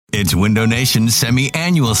It's Window Nation's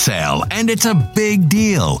semi-annual sale, and it's a big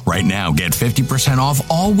deal. Right now, get 50% off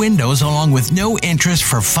all windows along with no interest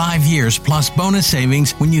for 5 years plus bonus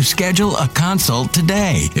savings when you schedule a consult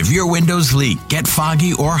today. If your windows leak, get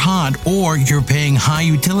foggy or hot, or you're paying high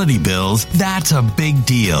utility bills, that's a big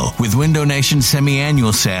deal. With Window Nation's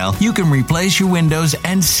semi-annual sale, you can replace your windows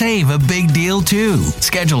and save a big deal too.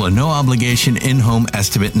 Schedule a no-obligation in-home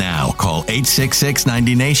estimate now. Call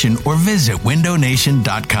 866-90-NATION or visit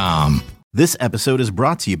windownation.com. This episode is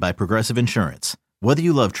brought to you by Progressive Insurance. Whether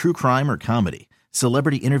you love true crime or comedy,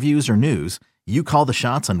 celebrity interviews or news, you call the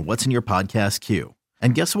shots on what's in your podcast queue.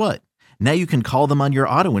 And guess what? Now you can call them on your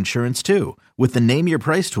auto insurance too with the Name Your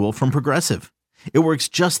Price tool from Progressive. It works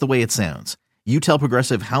just the way it sounds. You tell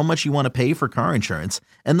Progressive how much you want to pay for car insurance,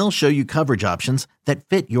 and they'll show you coverage options that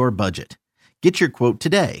fit your budget. Get your quote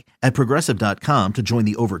today at Progressive.com to join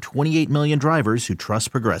the over 28 million drivers who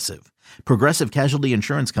trust Progressive. Progressive Casualty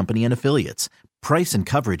Insurance Company and Affiliates. Price and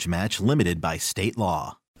coverage match limited by state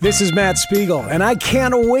law. This is Matt Spiegel, and I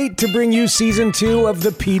can't wait to bring you Season 2 of the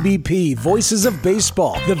PBP, Voices of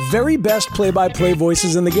Baseball. The very best play-by-play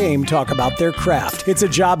voices in the game talk about their craft. It's a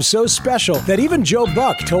job so special that even Joe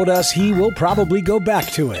Buck told us he will probably go back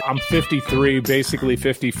to it. I'm 53, basically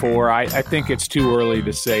 54. I think it's too early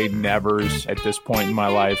to say nevers at this point in my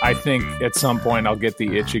life. I think at some point I'll get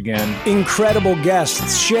the itch again. Incredible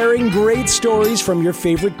guests sharing great stories from your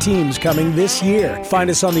favorite teams coming this year. Find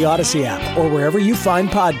us on the Odyssey app or wherever you find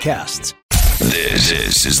podcasts.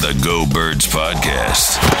 This is the Go Birds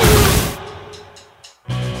Podcast.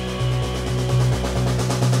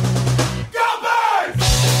 Go Birds!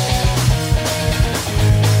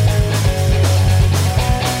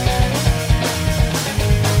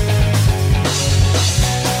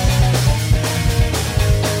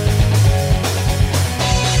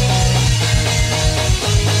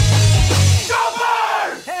 Go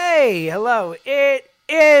Birds! Hey, hello. It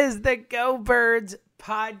is the Go Birds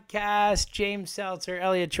Podcast. James Seltzer,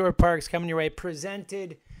 Elliot Shore Parks coming your way,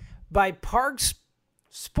 presented by Parks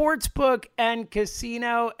Sportsbook and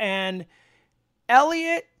Casino. And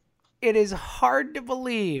Elliot, it is hard to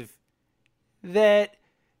believe that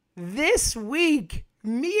this week,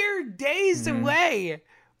 mere days away,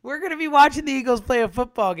 we're going to be watching the Eagles play a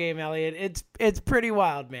football game, Elliot. It's pretty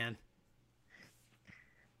wild, man.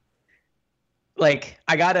 Like,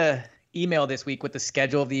 I got a email this week with the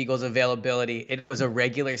schedule of the Eagles availability. It was a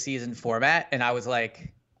regular season format, and I was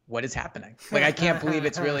like, what is happening? Like, I can't believe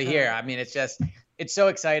it's really here. I mean, it's so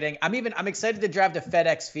exciting. I'm excited to drive to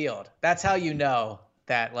FedEx Field. That's how you know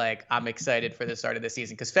that, like, I'm excited for the start of the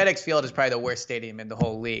season, because FedEx Field is probably the worst stadium in the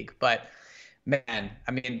whole league. But man,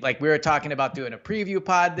 I mean, like, we were talking about doing a preview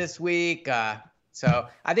pod this week. So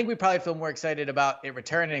I think we probably feel more excited about it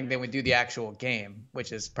returning than we do the actual game,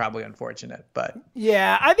 which is probably unfortunate. But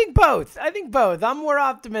yeah, I think both. I'm more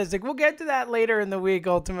optimistic. We'll get to that later in the week,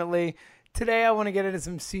 ultimately. Today, I want to get into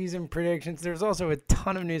some season predictions. There's also a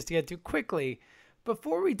ton of news to get to quickly.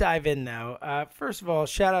 Before we dive in, though, first of all,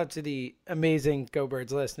 shout out to the amazing Go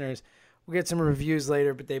Birds listeners. We'll get some reviews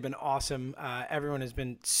later, but they've been awesome. Everyone has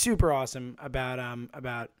been super awesome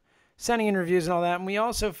about sending in reviews and all that. And we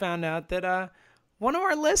also found out that one of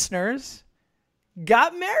our listeners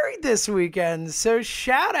got married this weekend. So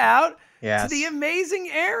shout out to the amazing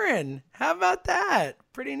Aaron. How about that?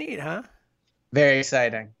 Pretty neat, huh? Very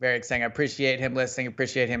exciting. Very exciting. I appreciate him listening.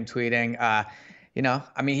 Appreciate him tweeting. I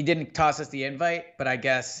mean, he didn't toss us the invite, but I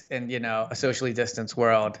guess in, a socially distanced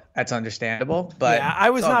world, that's understandable. But yeah,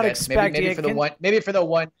 I was not expecting maybe for the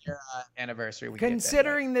 1 year anniversary.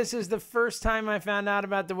 Considering this is the first time I found out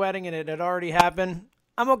about the wedding and it had already happened,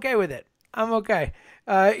 I'm okay with it. I'm okay.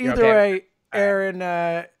 Either way, Aaron,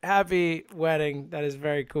 happy wedding. That is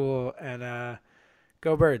very cool. And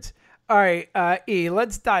go Birds. All right,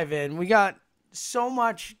 let's dive in. We got so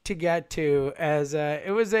much to get to as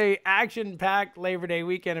it was a action-packed Labor Day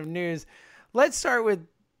weekend of news. Let's start with,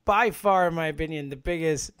 by far, in my opinion, the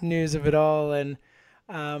biggest news of it all. And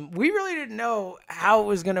we really didn't know how it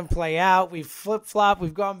was going to play out. We flip-flopped.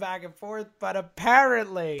 We've gone back and forth. But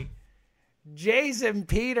apparently, Jason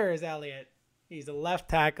Peters, Elliot, he's a left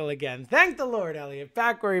tackle again. Thank the Lord, Elliot.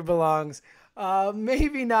 Back where he belongs.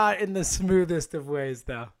 Maybe not in the smoothest of ways,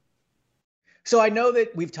 though. So I know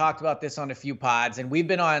that we've talked about this on a few pods, and we've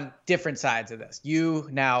been on different sides of this. You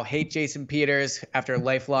now hate Jason Peters after a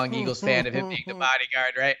lifelong Eagles fan of him being the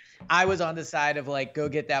bodyguard, right? I was on the side of, like, go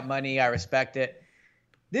get that money. I respect it.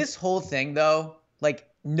 This whole thing, though, like,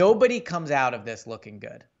 nobody comes out of this looking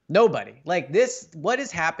good. Nobody. Like, this, what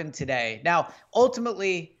has happened today? Now,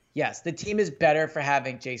 ultimately, yes, the team is better for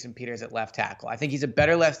having Jason Peters at left tackle. I think he's a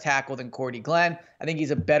better left tackle than Cordy Glenn. I think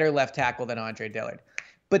he's a better left tackle than Andre Dillard.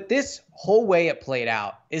 But this whole way it played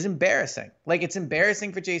out is embarrassing. Like, it's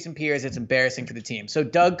embarrassing for Jason Peters. It's embarrassing for the team. So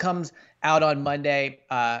Doug comes out on Monday,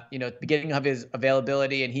 beginning of his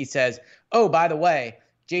availability, and he says, oh, by the way,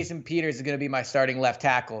 Jason Peters is going to be my starting left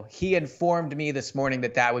tackle. He informed me this morning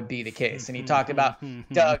that would be the case. And he talked about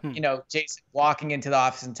Doug, Jason walking into the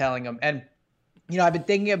office and telling him. And, I've been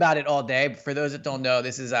thinking about it all day. But for those that don't know,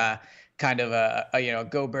 this is kind of a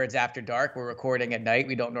Go Birds After Dark. We're recording at night.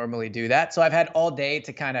 We don't normally do that. So I've had all day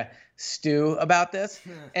to kind of stew about this.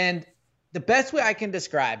 And the best way I can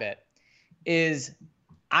describe it is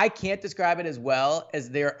I can't describe it as well as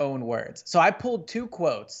their own words. So I pulled 2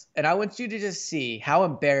 quotes, and I want you to just see how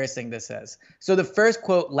embarrassing this is. So the first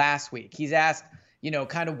quote last week, he's asked,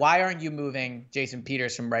 kind of, why aren't you moving Jason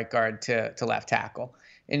Peters from right guard to left tackle?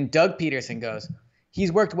 And Doug Peterson goes,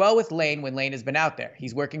 he's worked well with Lane when Lane has been out there.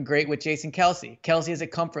 He's working great with Jason Kelce. Kelce has a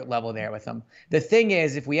comfort level there with him. The thing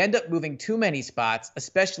is, if we end up moving too many spots,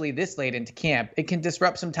 especially this late into camp, it can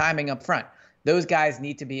disrupt some timing up front. Those guys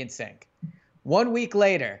need to be in sync. 1 week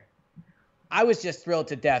later, I was just thrilled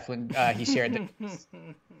to death when he shared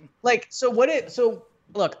that. So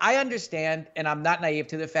look, I understand, and I'm not naive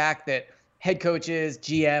to the fact that head coaches,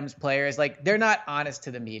 GMs, players, they're not honest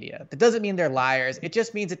to the media. That doesn't mean they're liars. It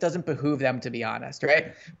just means it doesn't behoove them to be honest,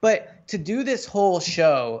 right? But to do this whole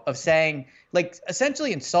show of saying,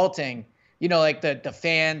 essentially insulting, the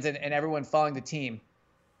fans and everyone following the team,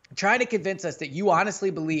 trying to convince us that you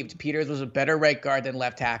honestly believed Peters was a better right guard than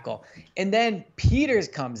left tackle. And then Peters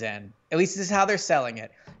comes in, at least this is how they're selling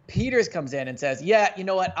it. Peters comes in and says, yeah, you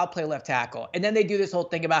know what? I'll play left tackle. And then they do this whole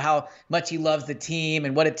thing about how much he loves the team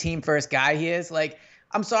and what a team first guy he is.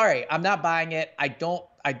 I'm sorry. I'm not buying it. I don't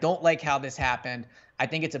like how this happened. I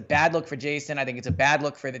think it's a bad look for Jason. I think it's a bad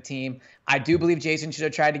look for the team. I do believe Jason should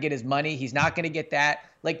have tried to get his money. He's not going to get that.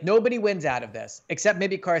 Nobody wins out of this, except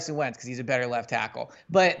maybe Carson Wentz because he's a better left tackle.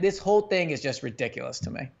 But this whole thing is just ridiculous to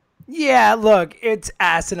me. Yeah, look, it's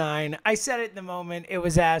asinine. I said it in the moment. It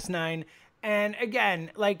was asinine. And again,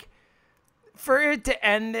 for it to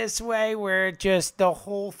end this way where the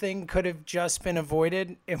whole thing could have just been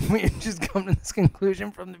avoided if we had just come to this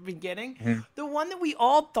conclusion from the beginning. The one that we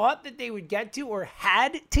all thought that they would get to or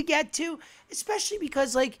had to get to, especially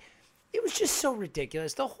because it was just so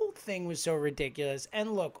ridiculous. The whole thing was so ridiculous.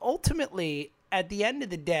 And look, ultimately, at the end of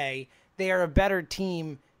the day, they are a better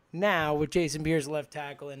team now with Jason Peters left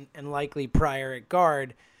tackle and likely Pryor at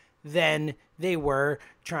guard than they were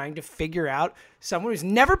trying to figure out someone who's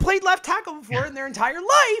never played left tackle before in their entire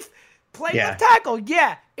life playing left tackle.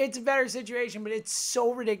 Yeah, it's a better situation, but it's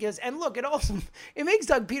so ridiculous. And look, it makes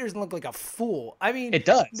Doug Peterson look like a fool. I mean, it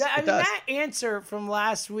does. That answer from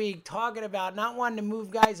last week talking about not wanting to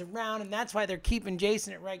move guys around, and that's why they're keeping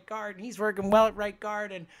Jason at right guard, and he's working well at right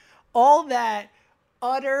guard, and all that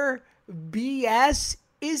utter BS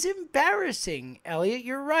is embarrassing, Elliot.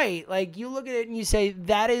 You're right. You look at it and you say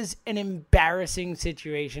that is an embarrassing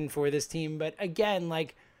situation for this team. But again,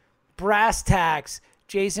 brass tacks,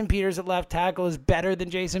 Jason Peters at left tackle is better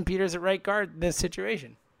than Jason Peters at right guard in this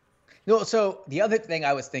situation. No, so the other thing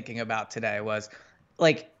I was thinking about today was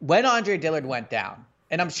when Andre Dillard went down,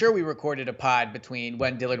 and I'm sure we recorded a pod between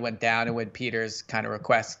when Dillard went down and when Peters' kind of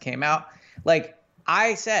request came out.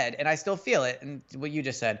 I said, and I still feel it, and what you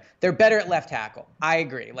just said, they're better at left tackle. I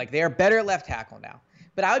agree. They are better at left tackle now.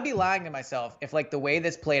 But I would be lying to myself if the way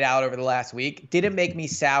this played out over the last week didn't make me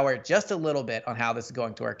sour just a little bit on how this is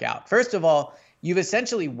going to work out. First of all, you've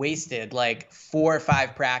essentially wasted 4 or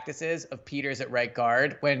 5 practices of Peters at right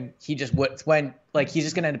guard when he's just going to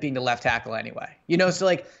end up being the left tackle anyway. You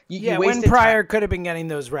wasted when Pryor could have been getting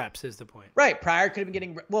those reps is the point. Right. Pryor could have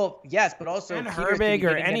been getting, yes, but also and Herbig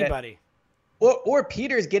or anybody. Or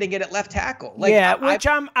Peters getting it at left tackle.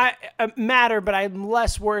 I matter, but I'm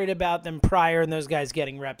less worried about them Pryor and those guys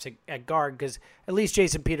getting reps at guard because at least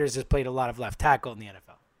Jason Peters has played a lot of left tackle in the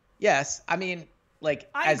NFL. Yes, I mean,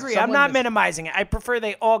 I agree. I'm not minimizing it. I prefer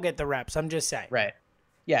they all get the reps. I'm just saying. Right.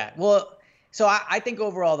 Yeah. Well, so I think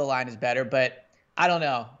overall the line is better, but I don't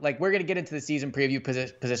know. We're going to get into the season preview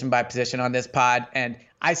position by position on this pod, and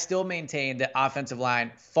I still maintain that offensive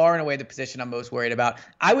line, far and away the position I'm most worried about.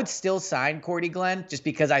 I would still sign Cordy Glenn just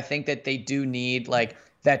because I think that they do need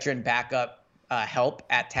veteran backup help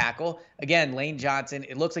at tackle. Again, Lane Johnson,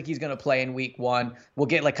 it looks like he's going to play in week 1. We'll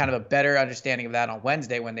get kind of a better understanding of that on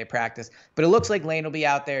Wednesday when they practice. But it looks like Lane will be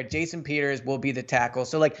out there. Jason Peters will be the tackle.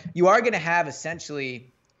 So you are going to have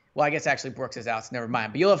essentially, well, I guess actually Brooks is out, so never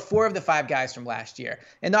mind. But you'll have 4 of the 5 guys from last year.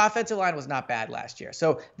 And the offensive line was not bad last year.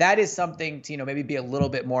 So that is something to, maybe be a little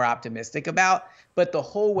bit more optimistic about. But the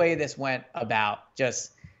whole way this went about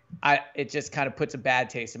it just kind of puts a bad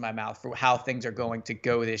taste in my mouth for how things are going to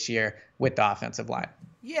go this year with the offensive line.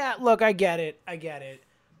 Yeah, look, I get it.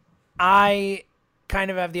 I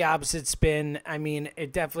kind of have the opposite spin. I mean,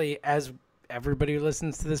 it definitely, as everybody who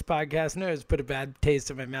listens to this podcast knows, put a bad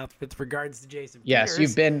taste in my mouth with regards to Jason Yes,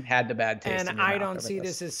 Peters. you've had the bad taste. And in your I mouth don't over see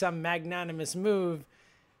this as some magnanimous move.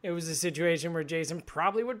 It was a situation where Jason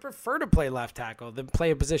probably would prefer to play left tackle than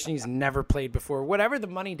play a position he's never played before. Whatever the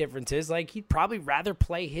money difference is, like, he'd probably rather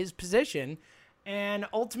play his position. And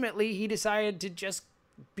ultimately, he decided to just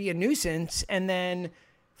be a nuisance and then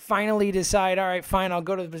finally decide, all right, fine, I'll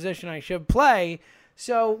go to the position I should play.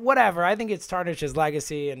 So whatever, I think it's tarnished his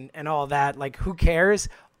legacy and all that. Like, who cares?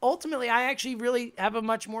 Ultimately, I actually really have a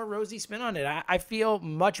much more rosy spin on it. I feel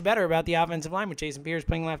much better about the offensive line with Jason Peters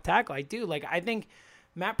playing left tackle. I do. Like, I think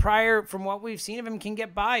Matt Pryor, from what we've seen of him, can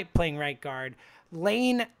get by playing right guard.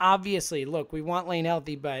 Lane, obviously, look, we want Lane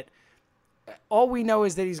healthy, but all we know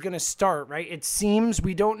is that he's going to start, right? It seems,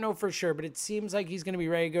 we don't know for sure, but it seems like he's going to be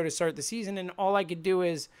ready to go to start the season. And all I could do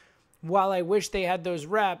is, while I wish they had those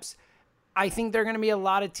reps, I think there are going to be a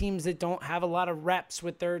lot of teams that don't have a lot of reps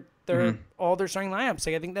with their all their starting lineups.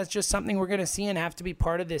 Like, I think that's just something we're going to see and have to be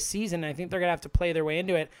part of this season. I think they're going to have to play their way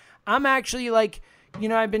into it. I'm actually like,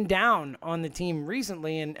 I've been down on the team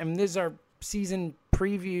recently, and this is our season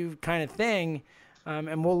preview kind of thing.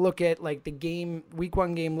 And we'll look at like the week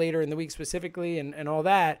 1 game later in the week specifically and all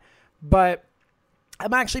that. But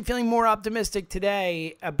I'm actually feeling more optimistic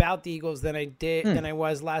today about the Eagles than I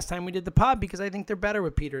was last time we did the pod, because I think they're better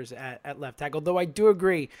with Peters at left tackle. Though I do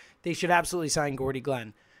agree they should absolutely sign Gordy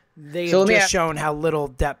Glenn. They have just shown how little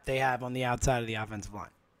depth they have on the outside of the offensive line.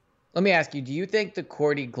 Let me ask you, do you think the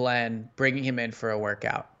Gordy Glenn, bringing him in for a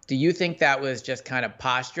workout, do you think that was just kind of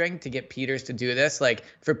posturing to get Peters to do this? Like,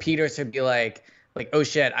 for Peters to be like, oh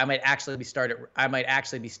shit, I might actually be stuck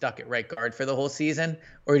at right guard for the whole season?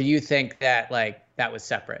 Or do you think that that was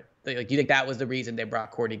separate? Like, do you think that was the reason they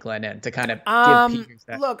brought Gordy Glenn in, to kind of give Peters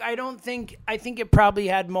that? Look, I think it probably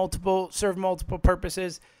had served multiple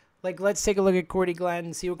purposes. Like, let's take a look at Gordy Glenn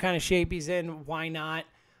and see what kind of shape he's in. Why not?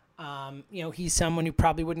 He's someone who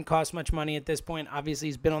probably wouldn't cost much money at this point. Obviously,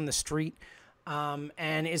 he's been on the street.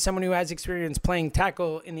 And is someone who has experience playing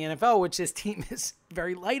tackle in the NFL, which this team is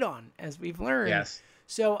very light on, as we've learned. Yes.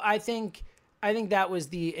 So I think that was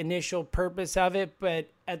the initial purpose of it, but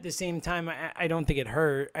at the same time, I don't think it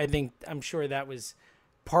hurt. I'm sure that was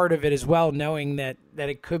part of it as well, knowing that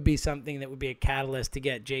it could be something that would be a catalyst to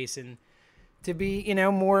get Jason to be,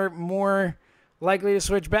 more likely to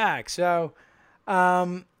switch back. So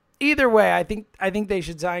either way, I think they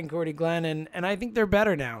should sign Gordy Glenn, and I think they're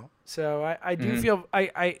better now. So I do feel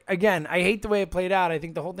I hate the way it played out. I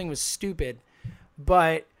think the whole thing was stupid,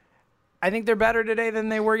 but I think they're better today than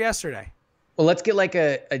they were yesterday. Well, let's get like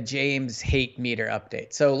a James hate meter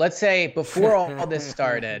update. So let's say before all this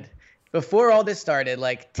started,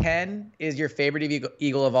 like 10 is your favorite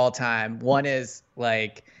Eagle of all time. 1 is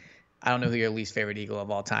like, I don't know who your least favorite Eagle of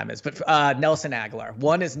all time is, but Nelson Aguilar.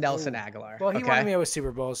 1 is Nelson Aguilar. Well, he wanted me to a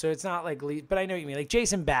Super Bowl, so it's not like but I know what you mean, like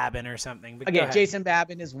Jason Babin or something. But okay, Jason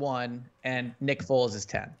Babin is 1, and Nick Foles is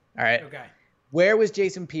 10. All right. Okay. Where was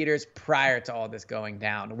Jason Peters prior to all this going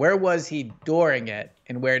down? Where was he during it,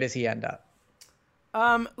 and where does he end up?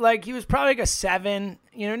 He was probably like a 7.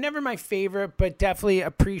 Never my favorite, but definitely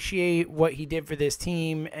appreciate what he did for this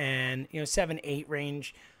team, and 7-8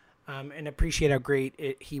 range. And appreciate how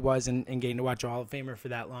great he was in getting to watch a Hall of Famer for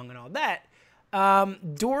that long and all that.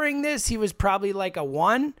 During this, he was probably like a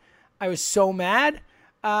 1. I was so mad.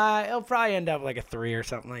 He'll probably end up like a 3 or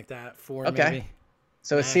something like that. 4 maybe.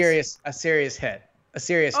 So nice. a serious hit. A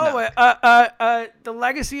serious the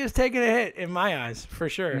legacy is taking a hit in my eyes, for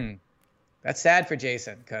sure. That's sad for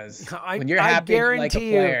Jason, because when you're happy like a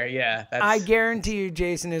player, I guarantee you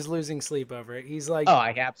Jason is losing sleep over it. He's like,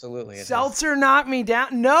 I absolutely. Seltzer knocked me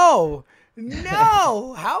down. No.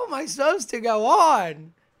 How am I supposed to go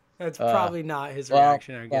on? That's probably not his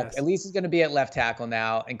reaction, I guess. At least he's going to be at left tackle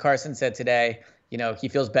now. And Carson said today, he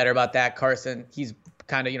feels better about that. He's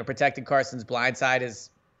kind of, protected Carson's blind side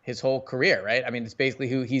his whole career, right? I mean, it's basically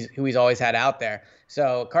who he's always had out there.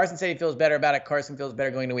 So Carson said he feels better about it. Carson feels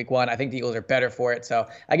better going to week 1. I think the Eagles are better for it. So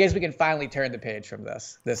I guess we can finally turn the page from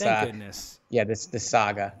this. Thank goodness. Yeah, this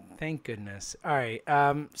saga. Thank goodness. All right.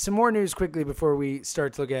 Some more news quickly before we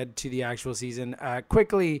start to look ahead to the actual season.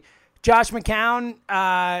 Quickly, Josh McCown,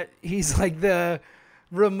 he's like the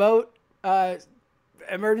remote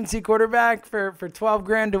emergency quarterback for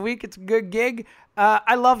 $12,000 a week. It's a good gig.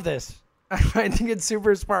 I love this. I think it's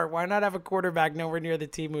super smart. Why not have a quarterback nowhere near the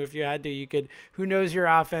team who, if you had to, you could, who knows your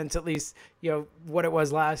offense, at least, what it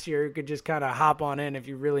was last year, who could just kind of hop on in if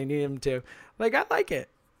you really need him to. Like, I like it.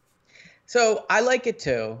 So I like it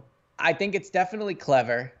too. I think it's definitely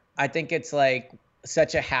clever. I think it's like,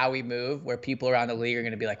 such a Howie move where people around the league are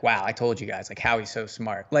going to be like, wow, I told you guys, like Howie's so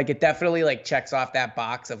smart. Like it definitely like checks off that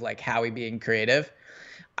box of like Howie being creative.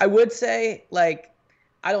 I would say like,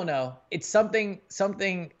 I don't know. It's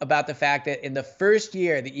something about the fact that in the first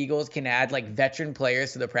year, the Eagles can add like veteran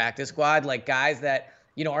players to the practice squad, like guys that,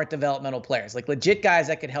 aren't developmental players, like legit guys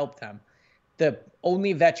that could help them. The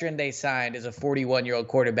only veteran they signed is a 41-year-old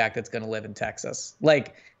quarterback that's going to live in Texas.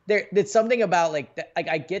 Like there's something about like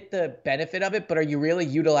I get the benefit of it, but are you really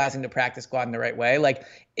utilizing the practice squad in the right way? Like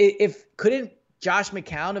couldn't Josh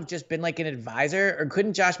McCown have just been like an advisor, or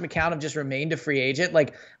couldn't Josh McCown have just remained a free agent?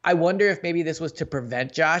 Like, I wonder if maybe this was to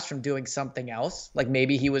prevent Josh from doing something else. Like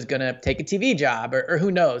maybe he was going to take a TV job or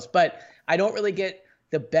who knows, but I don't really get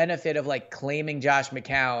the benefit of like claiming Josh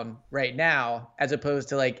McCown right now, as opposed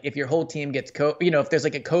to like, if your whole team gets if there's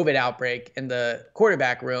like a COVID outbreak in the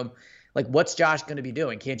quarterback room, like what's Josh going to be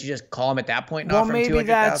doing? Can't you just call him at that point? And well, offer him maybe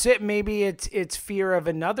that's 200,000? it. Maybe it's fear of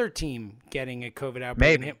another team getting a COVID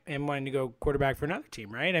outbreak and wanting to go quarterback for another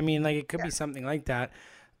team, right? I mean, like it could be something like that.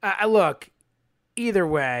 Look, either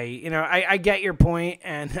way, I get your point,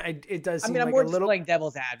 and it does seem I'm like more a little like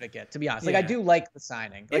devil's advocate, to be honest. Like I do like the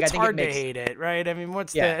signing. Like it's I think hard it makes... to hate it, right? I mean,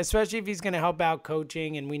 especially if he's going to help out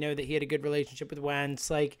coaching, and we know that he had a good relationship with Wentz.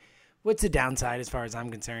 Like, what's the downside as far as I'm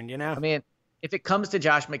concerned? I mean, if it comes to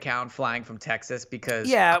Josh McCown flying from Texas, because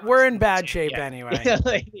we're in bad shape anyway.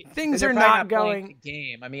 Things are not going the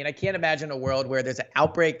game. I mean, I can't imagine a world where there's an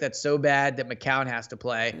outbreak that's so bad that McCown has to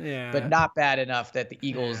play, but not bad enough that the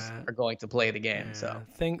Eagles are going to play the game. So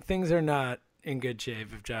things are not in good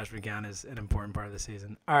shape if Josh McCown is an important part of the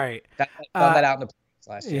season. All right, found that out in the playoffs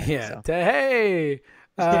last year. Yeah. So. Hey.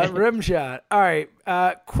 Rim shot. All right.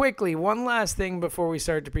 Quickly, one last thing before we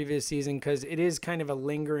start the previous season, because it is kind of a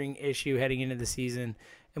lingering issue heading into the season,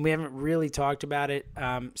 and we haven't really talked about it.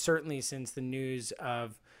 Certainly since the news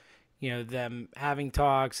of, them having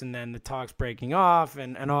talks and then the talks breaking off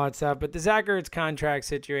and all that stuff. But the Zach Ertz contract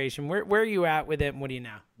situation, where are you at with it, and what do you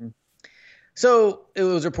know? So it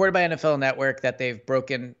was reported by NFL Network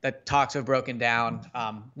that talks have broken down.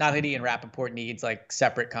 Not that Ian Rappaport needs like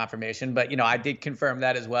separate confirmation, but I did confirm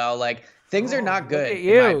that as well. Like things are not good. Look at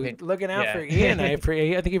you looking out for Ian. I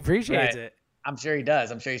think he appreciates it. I'm sure he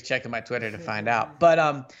does. I'm sure he's checking my Twitter to find out.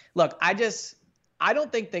 But look, I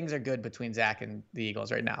don't think things are good between Zach and the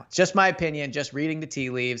Eagles right now. It's just my opinion, just reading the tea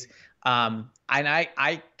leaves. And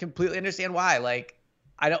I completely understand why. Like,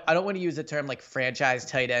 I don't want to use the term like franchise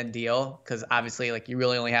tight end deal, because obviously like you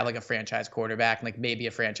really only have like a franchise quarterback and like maybe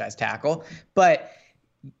a franchise tackle. But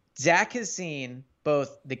Zach has seen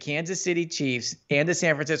both the Kansas City Chiefs and the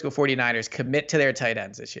San Francisco 49ers commit to their tight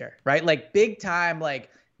ends this year, right? Like big time,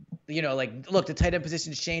 like, look, the tight end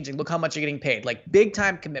position is changing. Look how much you're getting paid. Like big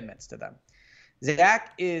time commitments to them.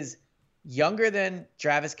 Zach is younger than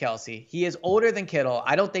Travis Kelce. He is older than Kittle.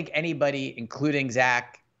 I don't think anybody, including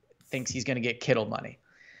Zach, thinks he's going to get Kittle money.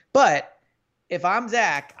 But if I'm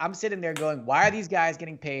Zach, I'm sitting there going, why are these guys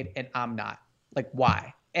getting paid and I'm not? Like,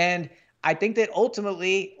 why? And I think that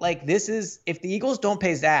ultimately, like, if the Eagles don't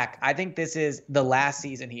pay Zach, I think this is the last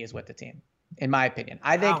season he is with the team, in my opinion.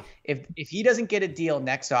 I think if he doesn't get a deal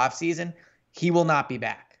next offseason, he will not be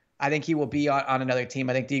back. I think he will be on another team.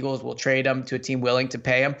 I think the Eagles will trade him to a team willing to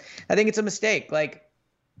pay him. I think it's a mistake. Like,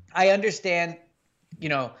 I understand,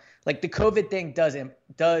 like the COVID thing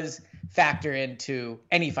does factor into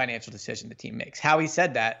any financial decision the team makes. Howie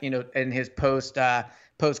said that, in his post-cut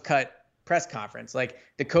press conference. Like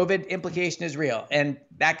the COVID implication is real, and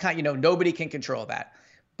that nobody can control that.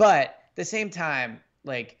 But at the same time,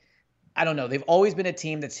 like, I don't know, they've always been a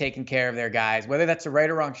team that's taken care of their guys. Whether that's a right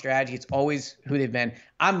or wrong strategy, it's always who they've been.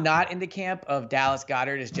 I'm not in the camp of Dallas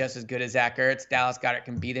Goedert is just as good as Zach Ertz. Dallas Goedert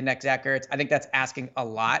can be the next Zach Ertz. I think that's asking a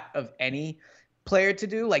lot of any player to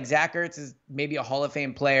do. Like Zach Ertz is maybe a Hall of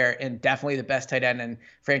Fame player and definitely the best tight end in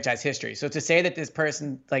franchise history. So to say that this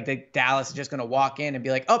person like the Dallas is just going to walk in and be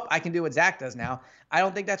like, oh, I can do what Zach does now, I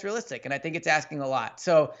don't think that's realistic. And I think it's asking a lot.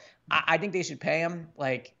 So I think they should pay him.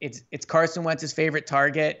 Like it's Carson Wentz's favorite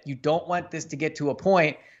target. You don't want this to get to a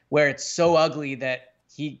point where it's so ugly that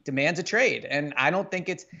he demands a trade. And I think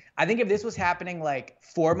if this was happening like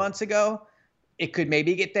 4 months ago, it could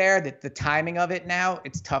maybe get there. The timing of it now,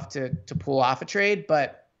 it's tough to pull off a trade,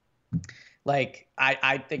 but like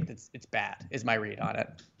I think it's bad is my read on it.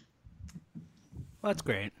 Well, that's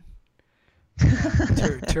great.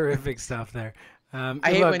 Terrific stuff there. I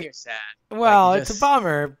hate when you're sad. Well, it's a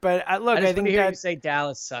bummer, but I think that you say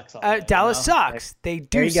Dallas sucks. Dallas sucks. They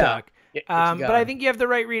do suck. But I think you have the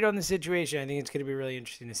right read on the situation. I think it's going to be really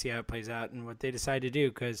interesting to see how it plays out and what they decide to do,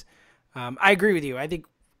 because I agree with you. I think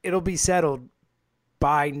it'll be settled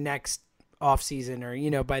by next offseason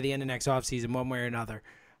or, by the end of next offseason, one way or another,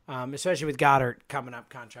 especially with Goddard coming up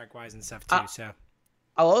contract-wise and stuff too. So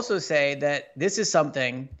I'll also say that this is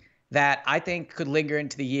something that I think could linger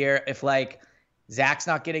into the year if, like, Zach's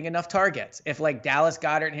not getting enough targets, if, like, Dallas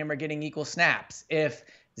Goedert and him are getting equal snaps, if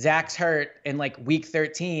Zach's hurt in, like, week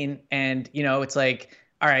 13 and, it's like,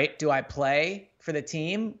 all right, do I play for the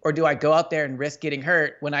team or do I go out there and risk getting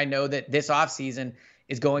hurt when I know that this offseason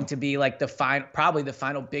is going to be like probably the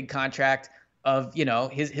final big contract of,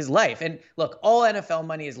 his life. And look, all NFL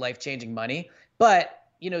money is life-changing money, but,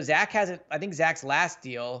 Zach hasn't, I think Zach's last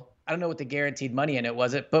deal, I don't know what the guaranteed money in it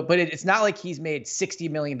was, but it's not like he's made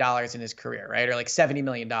 $60 million in his career, right? Or like $70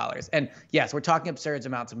 million. And yes, we're talking absurd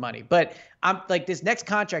amounts of money, but I'm like, this next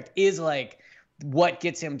contract is like what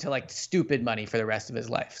gets him to like stupid money for the rest of his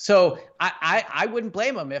life. So I wouldn't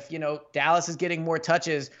blame him if, Dallas is getting more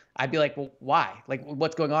touches. I'd be like, well, why? Like,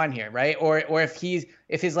 what's going on here, right? Or if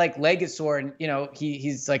his like leg is sore and,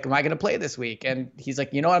 he's like, am I going to play this week? And he's like,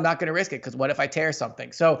 I'm not going to risk it because what if I tear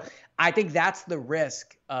something? So I think that's the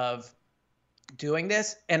risk of doing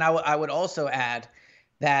this. And I would also add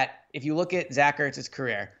that if you look at Zach Ertz's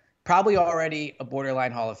career, probably already a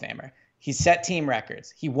borderline Hall of Famer. He's set team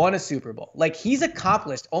records. He won a Super Bowl. Like, he's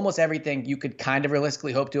accomplished almost everything you could kind of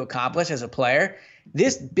realistically hope to accomplish as a player.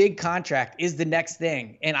 This big contract is the next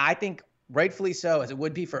thing. And I think rightfully so, as it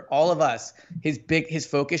would be for all of us, his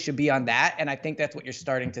focus should be on that. And I think that's what you're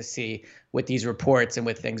starting to see with these reports and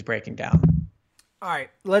with things breaking down. All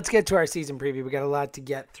right, let's get to our season preview. We got a lot to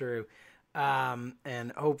get through.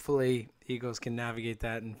 And hopefully the Eagles can navigate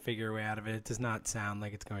that and figure a way out of it. It does not sound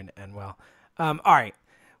like it's going to end well. All right.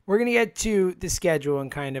 We're going to get to the schedule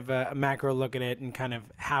and kind of a macro look at it and kind of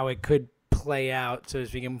how it could play out, so to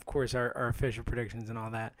speak, and of course our official predictions and all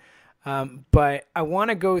that. But I want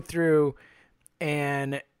to go through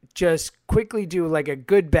and just quickly do like a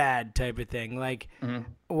good, bad type of thing. Like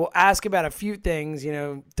we'll ask about a few things,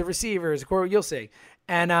 the receivers, you'll see.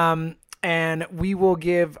 And we will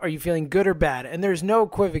give, are you feeling good or bad? And there's no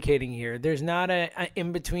equivocating here. There's not a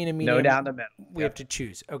in-between, a medium. No down the middle. We have to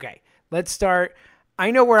choose. Okay, let's start. I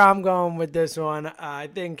know where I'm going with this one. I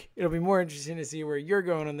think it'll be more interesting to see where you're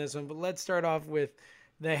going on this one. But let's start off with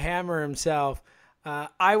the hammer himself.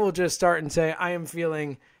 I will just start and say I am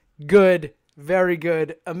feeling good, very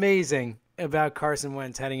good, amazing about Carson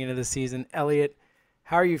Wentz heading into the season. Elliot,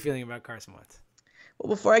 how are you feeling about Carson Wentz? Well,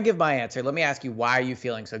 before I give my answer, let me ask you, why are you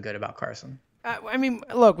feeling so good about Carson? I mean,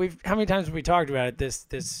 look, how many times have we talked about it this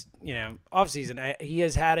offseason? He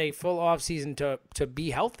has had a full offseason to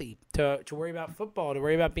be healthy, to worry about football, to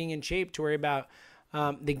worry about being in shape, to worry about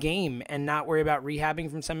the game and not worry about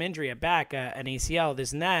rehabbing from some injury, a back, an ACL,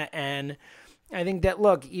 this and that. And I think that,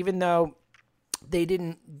 look, even though they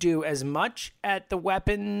didn't do as much at the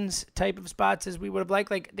weapons type of spots as we would have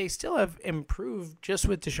liked, like they still have improved just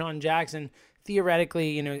with Deshaun Jackson.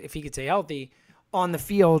 Theoretically, if he could stay healthy on the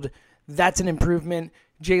field, that's an improvement.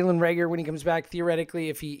 Jalen Reagor, when he comes back, theoretically,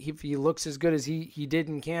 if he looks as good as he did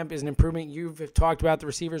in camp, is an improvement. You've talked about the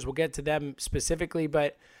receivers. We'll get to them specifically.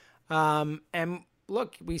 But, and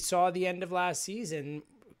look, we saw the end of last season,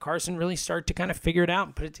 Carson really start to kind of figure it out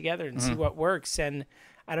and put it together and see what works. And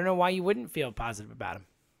I don't know why you wouldn't feel positive about him.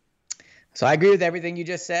 So I agree with everything you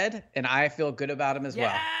just said, and I feel good about him as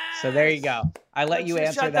well. So there you go. Let's you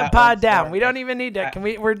answer shut that. Shut the pod down. We don't even need to.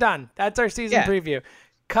 We're done. That's our season preview.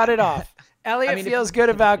 Cut it off. Elliot feels good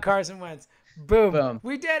about Carson Wentz. Boom.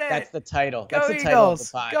 We did it. That's the title. Go That's the Eagles. title of the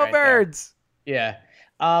pod. Go right Birds. There.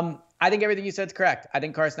 Yeah. I think everything you said is correct. I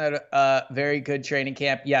think Carson had a very good training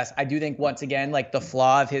camp. Yes, I do think, once again, like the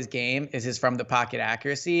flaw of his game is his from the pocket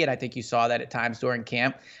accuracy, and I think you saw that at times during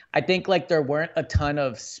camp. I think like there weren't a ton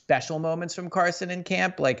of special moments from Carson in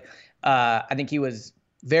camp. Like I think he was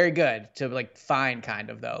very good to like find,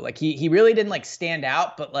 kind of, though. Like he really didn't like stand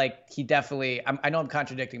out, but like he definitely, I know I'm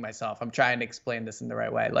contradicting myself. I'm trying to explain this in the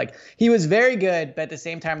right way. Like he was very good, but at the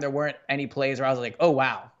same time, there weren't any plays where I was like, oh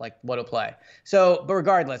wow, like what a play. So, but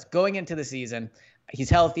regardless, going into the season,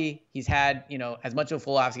 he's healthy. He's had, as much of a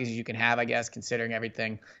full offseason as you can have, I guess, considering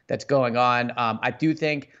everything that's going on. I do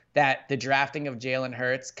think that the drafting of Jalen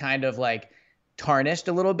Hurts kind of like tarnished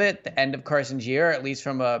a little bit the end of Carson's year, at least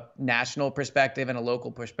from a national perspective and a local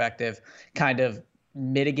perspective, kind of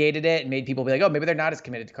mitigated it and made people be like, oh, maybe they're not as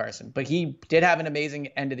committed to Carson. But he did have an amazing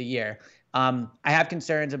end of the year. I have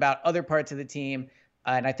concerns about other parts of the team,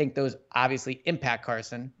 and I think those obviously impact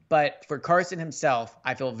Carson. But for Carson himself,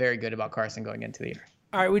 I feel very good about Carson going into the year.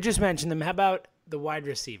 All right, we just mentioned them. How about the wide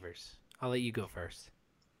receivers? I'll let you go first.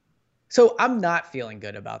 So I'm not feeling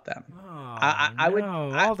good about them.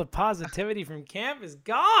 Oh, all the positivity from camp is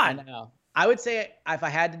gone. I would say if I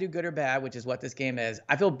had to do good or bad, which is what this game is,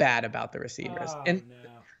 I feel bad about the receivers. No.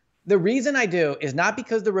 The reason I do is not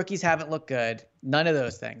because the rookies haven't looked good, none of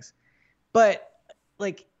those things. But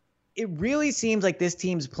like, it really seems like this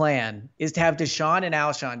team's plan is to have Deshaun and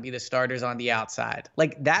Alshon be the starters on the outside.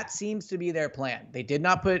 Like, that seems to be their plan. They did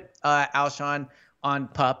not put Alshon on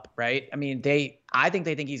PUP, right? I mean, I think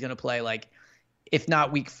they think he's going to play, like, if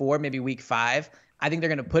not week 4, maybe week 5. I think they're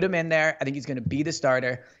going to put him in there. I think he's going to be the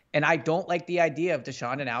starter. And I don't like the idea of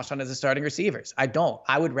Deshaun and Alshon as the starting receivers. I don't.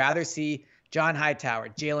 I would rather see John Hightower,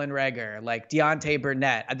 Jalen Reagor, like Deontay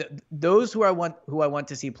Burnett, those who I want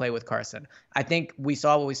to see play with Carson. I think we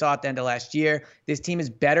saw what we saw at the end of last year. This team is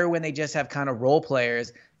better when they just have kind of role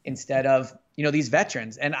players instead of, these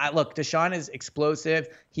veterans. And look, Deshaun is explosive.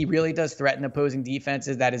 He really does threaten opposing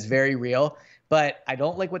defenses. That is very real. But I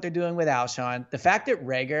don't like what they're doing with Alshon. The fact that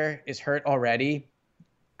Reagor is hurt already,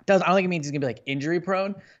 I don't think it means he's going to be like injury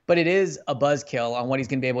prone, but it is a buzzkill on what he's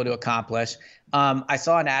going to be able to accomplish. I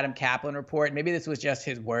saw an Adam Kaplan report. Maybe this was just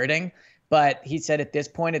his wording, but he said at this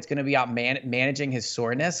point it's going to be out managing his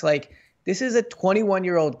soreness. Like, this is a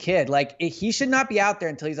 21-year-old kid. Like, he should not be out there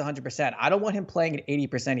until he's 100%. I don't want him playing at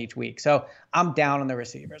 80% each week. So I'm down on the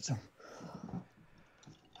receivers.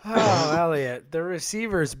 Oh, Elliot, the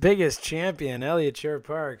receiver's biggest champion, Elliot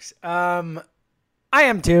Shore-Parks. I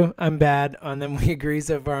am too. I'm bad on them. We agree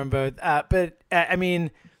so far on both. But I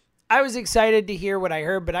mean, I was excited to hear what I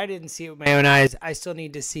heard, but I didn't see it with my own eyes. I still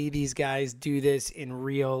need to see these guys do this in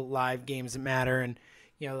real live games that matter. And,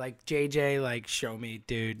 like JJ, like, show me,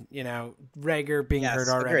 dude. Reagor being hurt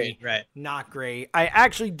already. Agreed, right. Not great. I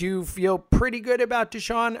actually do feel pretty good about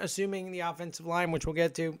Deshaun, assuming the offensive line, which we'll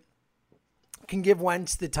get to, can give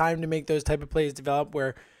Wentz the time to make those type of plays develop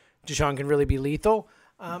where Deshaun can really be lethal.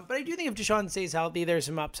 But I do think if Deshaun stays healthy, there's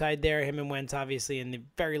some upside there. Him and Wentz, obviously, in the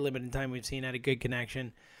very limited time we've seen, had a good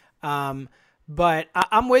connection. But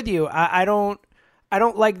I'm with you. I don't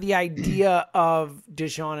like the idea of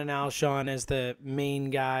Deshaun and Alshon as the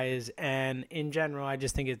main guys. And in general, I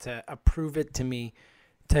just think it's a prove it to me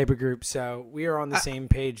type of group. So we are on the same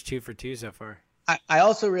page 2 for 2 so far. I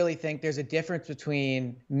also really think there's a difference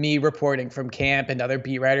between me reporting from camp and other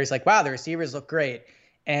beat writers like, wow, the receivers look great,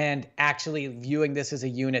 and actually viewing this as a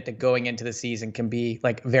unit that going into the season can be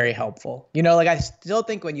like very helpful. Like, I still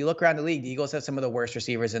think when you look around the league, the Eagles have some of the worst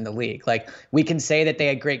receivers in the league. Like, we can say that they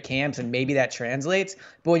had great camps and maybe that translates,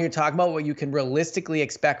 but when you're talking about what you can realistically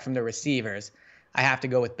expect from the receivers, I have to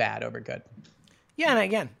go with bad over good. Yeah, and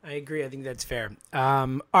again, I agree. I think that's fair.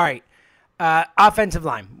 All right. Offensive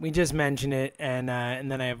line. We just mentioned it, and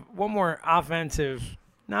then I have one more offensive,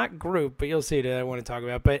 not group, but you'll see it that I want to talk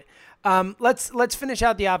about. But let's finish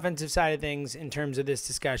out the offensive side of things in terms of this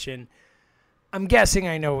discussion. I'm guessing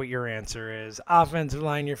I know what your answer is. Offensive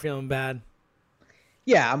line, you're feeling bad?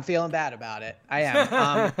 Yeah, I'm feeling bad about it. I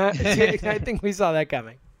am. I think we saw that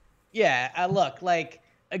coming. Yeah, look, like,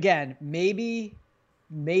 again, maybe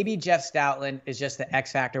Jeff Stoutland is just the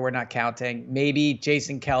X factor we're not counting. Maybe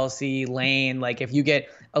Jason Kelce, Lane, like, if you get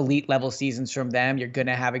elite level seasons from them, you're going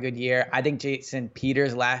to have a good year. I think Jason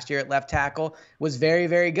Peters last year at left tackle was very,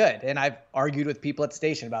 very good. And I've argued with people at the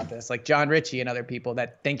station about this, like John Ritchie and other people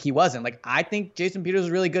that think he wasn't. Like, I think Jason Peters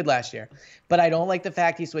was really good last year, but I don't like the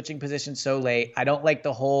fact he's switching positions so late. I don't like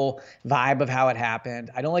the whole vibe of how it happened.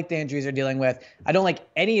 I don't like the injuries they're dealing with. I don't like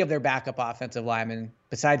any of their backup offensive linemen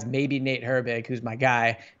besides maybe Nate Herbig, who's my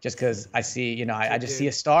guy, just because I see, I just see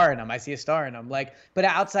a star in him. I see a star in him. Like, but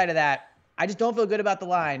outside of that, I just don't feel good about the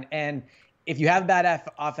line. And if you have a bad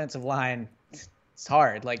offensive line, it's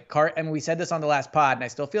hard. Like, and we said this on the last pod, and I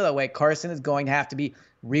still feel that way. Carson is going to have to be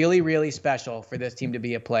really, really special for this team to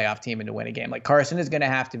be a playoff team and to win a game. Like, Carson is going to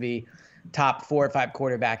have to be top 4 or 5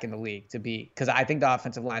 quarterback in the league to be, because I think the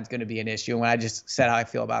offensive line is going to be an issue. And when I just said how I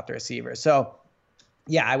feel about the receivers. So,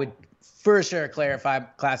 yeah, I would for sure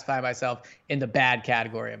classify myself in the bad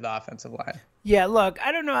category of the offensive line. Yeah, look,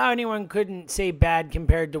 I don't know how anyone couldn't say bad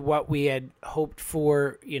compared to what we had hoped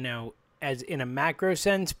for, as in a macro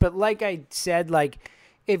sense. But like I said, like,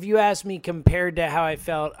 if you ask me compared to how I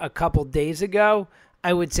felt a couple days ago,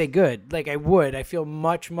 I would say good. Like, I would. I feel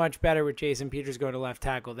much, much better with Jason Peters going to left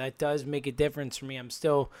tackle. That does make a difference for me. I'm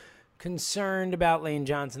still concerned about Lane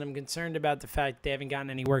Johnson. I'm concerned about the fact they haven't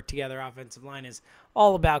gotten any work together. Offensive line is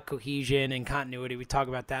all about cohesion and continuity. We talk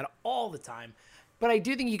about that all the time. But I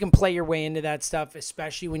do think you can play your way into that stuff,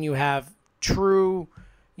 especially when you have true,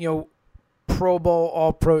 Pro Bowl,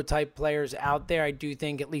 All-Pro type players out there. I do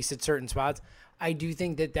think, at least at certain spots, I do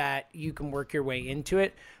think that you can work your way into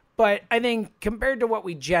it. But I think compared to what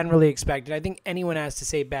we generally expected, I think anyone has to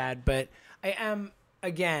say bad. But I am,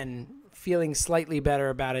 again, feeling slightly better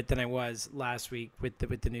about it than I was last week with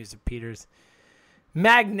the news of Peters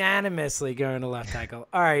magnanimously going to left tackle.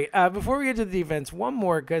 All right, before we get to the defense, one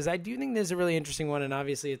more, because I do think this is a really interesting one, and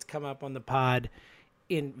obviously it's come up on the pod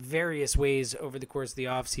in various ways over the course of the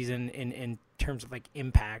offseason in terms of, like,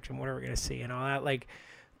 impact and what are we going to see and all that. Like,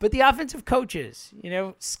 but the offensive coaches,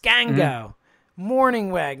 Scango,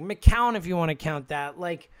 Morningweg, McCown, if you want to count that.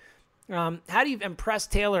 Like, how do you impress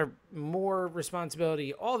Taylor, more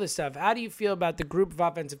responsibility, all this stuff? How do you feel about the group of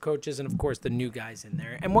offensive coaches and, of course, the new guys in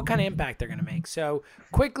there, and what kind of impact they're going to make? So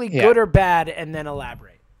quickly, good or bad, and then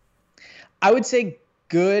elaborate. I would say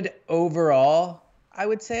good overall. I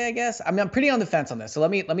would say, I guess. I mean, I'm pretty on the fence on this. So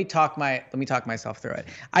let me talk myself through it.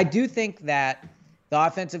 I do think that the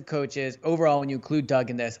offensive coaches overall, when you include Doug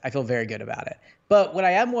in this, I feel very good about it. But what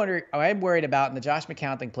I am worried about, and the Josh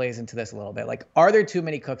McCown thing plays into this a little bit, like, are there too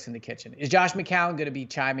many cooks in the kitchen? Is Josh McCown going to be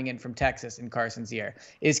chiming in from Texas in Carson's ear?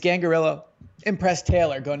 Is Scangarello and Press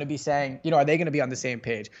Taylor going to be saying, are they going to be on the same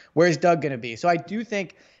page? Where's Doug going to be? So I do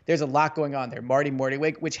think there's a lot going on there. Marty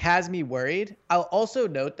Morningweg, which has me worried. I'll also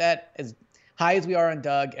note that as high as we are on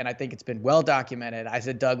Doug, and I think it's been well documented, I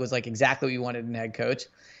said Doug was like exactly what we wanted in head coach.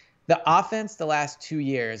 The offense the last 2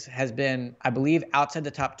 years has been, I believe, outside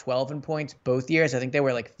the top 12 in points both years. I think they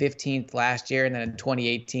were like 15th last year, and then in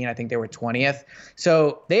 2018, I think they were 20th.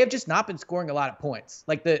 So they have just not been scoring a lot of points.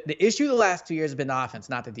 Like, the issue the last 2 years has been the offense,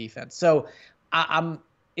 not the defense. So I'm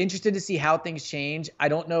interested to see how things change. I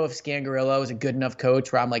don't know if Scangarello is a good enough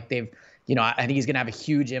coach where I'm like, I think he's going to have a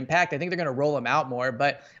huge impact. I think they're going to roll him out more.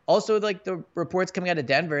 But also, like, the reports coming out of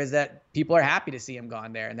Denver is that people are happy to see him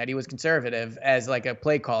gone there and that he was conservative as, like, a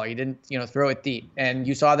play caller. He didn't, throw it deep. And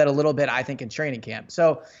you saw that a little bit, I think, in training camp.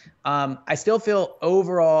 So I still feel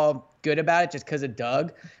overall good about it just because of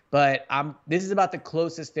Doug. But this is about the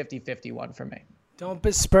closest 50-50 one for me. Don't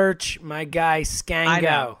besmirch my guy Scango. I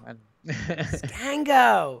know.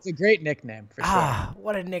 Scango. It's a great nickname for sure.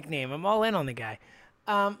 What a nickname. I'm all in on the guy.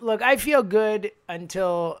 Look, I feel good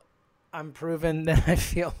until I'm proven that I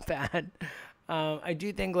feel bad. I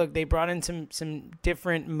do think, look, they brought in some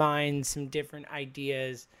different minds, some different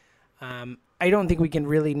ideas. I don't think we can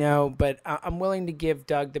really know, but I'm willing to give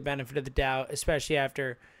Doug the benefit of the doubt, especially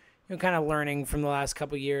after kind of learning from the last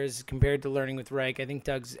couple of years compared to learning with Reich. I think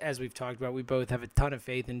Doug's, as we've talked about, we both have a ton of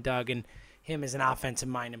faith in Doug and him as an offensive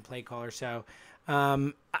mind and play caller. So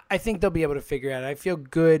I think they'll be able to figure it out. I feel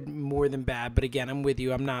good more than bad, but again, I'm with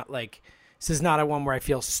you. I'm not like, this is not a one where I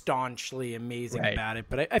feel staunchly amazing about it,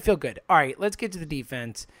 but I feel good. All right, let's get to the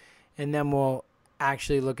defense, and then we'll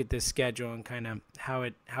actually look at this schedule and kind of how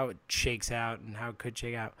it shakes out and how it could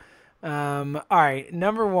shake out. All right,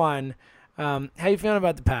 number one, how you feeling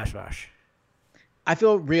about the pass rush? I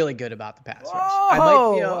feel really good about the pass rush.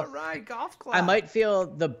 All right, golf club. I might feel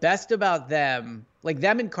the best about them. Like,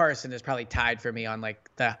 them and Carson is probably tied for me on, like,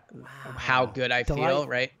 how good I feel,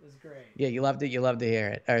 right? That's great. Yeah, you loved it. You love to hear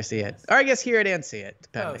it or see it. Or I guess hear it and see it,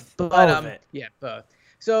 depending. Both of it. Yeah, both.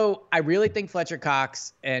 So I really think Fletcher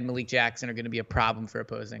Cox and Malik Jackson are going to be a problem for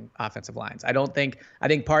opposing offensive lines. I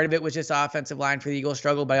think part of it was just offensive line for the Eagles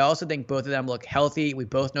struggle, but I also think both of them look healthy. We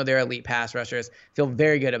both know they're elite pass rushers. Feel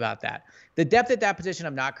very good about that. The depth at that position,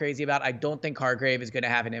 I'm not crazy about. I don't think Hargrave is going to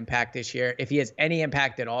have an impact this year. If he has any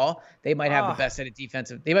impact at all, they might have the best set of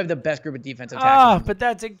defensive. They might have the best group of defensive tackles. But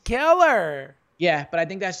that's a killer. Yeah, but I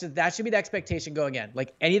think that should be the expectation going in.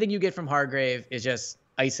 Like, anything you get from Hargrave is just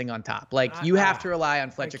icing on top. Like, you have to rely on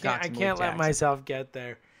Fletcher Cox. I can't let myself get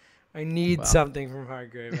there. I need something from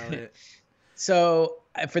Hargrave, Elliott. So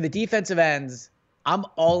for the defensive ends, I'm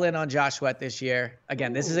all in on Josh Sweat this year.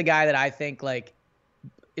 Again, this is a guy that I think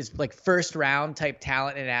is like first round type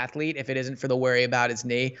talent and athlete if it isn't for the worry about his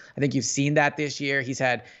knee. I think you've seen that this year. He's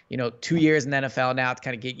had 2 years in the NFL now to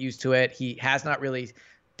kind of get used to it. He has not really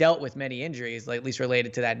dealt with many injuries, like, at least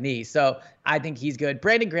related to that knee. So I think he's good.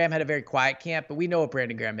 Brandon Graham had a very quiet camp, but we know what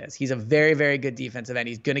Brandon Graham is. He's a very, very good defensive end.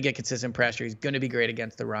 He's going to get consistent pressure. He's going to be great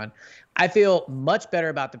against the run. I feel much better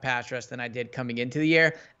about the pass rush than I did coming into the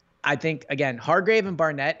year. I think, again, Hargrave and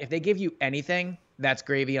Barnett, if they give you anything, that's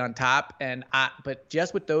gravy on top. But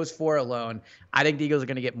just with those four alone, I think the Eagles are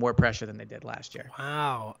going to get more pressure than they did last year.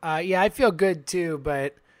 Wow. Yeah, I feel good too,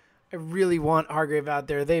 but I really want Hargrave out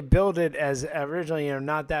there. They built it as originally,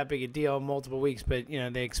 not that big a deal, multiple weeks, but,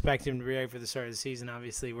 they expect him to be ready for the start of the season.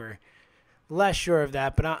 Obviously, we're less sure of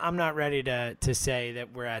that, but I'm not ready to say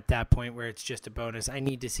that we're at that point where it's just a bonus. I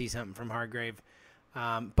need to see something from Hargrave.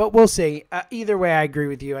 But we'll see. Either way, I agree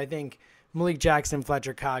with you. I think Malik Jackson and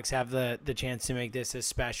Fletcher Cox have the chance to make this a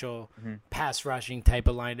special pass rushing type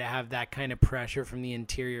of line, to have that kind of pressure from the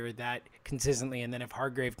interior that consistently. And then if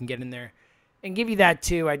Hargrave can get in there and give you that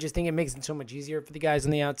too. I just think it makes it so much easier for the guys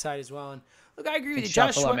on the outside as well. And look, I agree with you.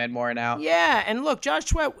 Josh Shuffle Sweat, him in more now. yeah, and look, Josh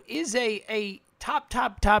Sweat is a top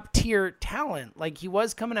tier talent. Like, he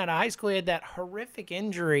was coming out of high school. He had that horrific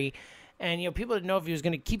injury, and people didn't know if he was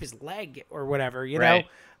going to keep his leg or whatever. Right.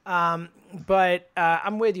 But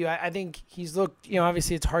I'm with you. I think he's looked.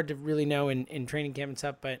 Obviously it's hard to really know in training camp and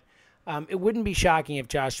stuff, but it wouldn't be shocking if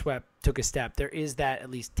Josh Sweat took a step. There is that at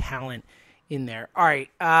least talent in there. All right,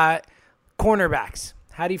 cornerbacks.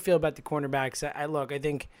 How do you feel about the cornerbacks? I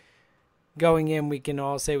think going in, we can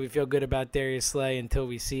all say we feel good about Darius Slay until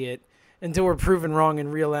we see it, until we're proven wrong in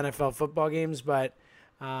real NFL football games. But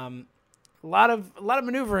a lot of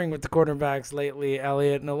maneuvering with the quarterbacks lately,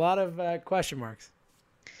 Elliot, and a lot of question marks.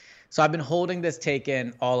 So I've been holding this take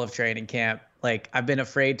in all of training camp. Like, I've been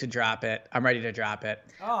afraid to drop it. I'm ready to drop it.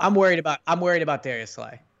 Oh. I'm worried about Darius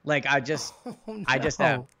Slay. Like, I just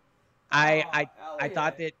am. I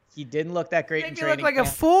thought that he didn't look that great in training camp. You look like a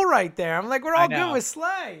fool right there. I'm like, we're all good with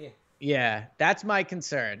Slay. Yeah, that's my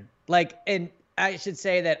concern. Like, and I should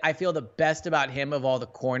say that I feel the best about him of all the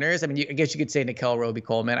corners. I mean, I guess you could say Nickel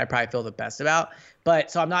Roby-Coleman I probably feel the best about. But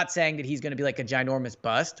so I'm not saying that he's going to be like a ginormous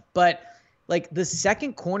bust. But like, the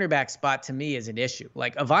second cornerback spot to me is an issue.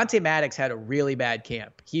 Like, Avonte Maddox had a really bad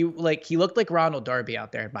camp. He looked like Ronald Darby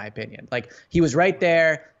out there, in my opinion. Like, he was right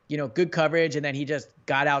there, good coverage, and then he just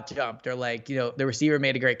got out jumped, or the receiver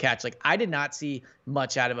made a great catch. Like, I did not see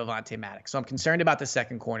much out of Avonte Maddox. So I'm concerned about the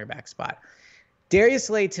second cornerback spot. Darius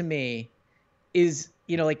Slay, to me, is,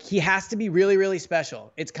 he has to be really, really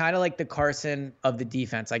special. It's kind of like the Carson of the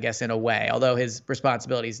defense, I guess, in a way, although his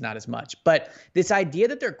responsibility is not as much. But this idea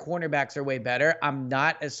that their cornerbacks are way better, I'm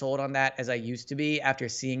not as sold on that as I used to be after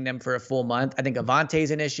seeing them for a full month. I think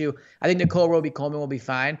Avonte's an issue. I think Nicole Roby-Coleman will be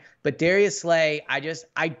fine. But Darius Slay, I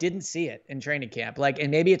didn't see it in training camp.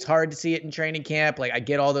 And maybe it's hard to see it in training camp. I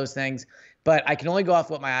get all those things. But I can only go off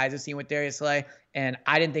what my eyes have seen with Darius Slay, and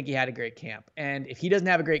I didn't think he had a great camp. And if he doesn't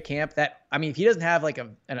have a great camp, if he doesn't have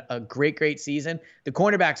a great season, the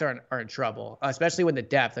cornerbacks are in trouble, especially with the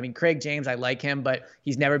depth. I mean, Craig James, I like him, but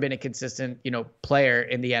he's never been a consistent, player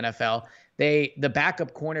in the NFL. The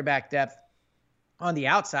backup cornerback depth on the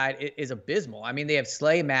outside is abysmal. I mean, they have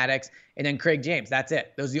Slay, Maddox, and then Craig James. That's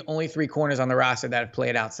it. Those are the only three corners on the roster that have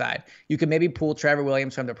played outside. You could maybe pull Trevor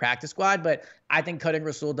Williams from the practice squad, but I think cutting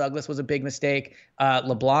Rasul Douglas was a big mistake.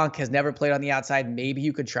 LeBlanc has never played on the outside. Maybe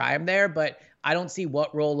you could try him there, but I don't see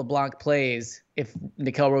what role LeBlanc plays if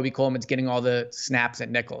Nickel Roby-Coleman's getting all the snaps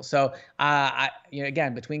at nickel. So,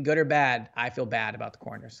 again, between good or bad, I feel bad about the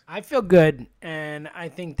corners. I feel good, and I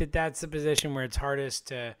think that's the position where it's hardest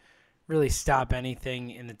to really stop anything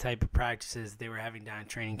in the type of practices they were having down in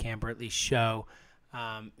training camp, or at least show.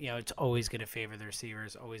 It's always going to favor the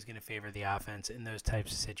receivers, always going to favor the offense in those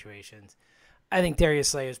types of situations. I think Darius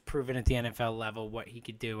Slay has proven at the NFL level what he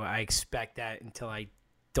could do. I expect that until I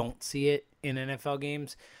don't see it in NFL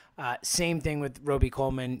games. Same thing with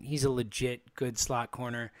Roby-Coleman. He's a legit good slot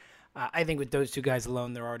corner. I think with those two guys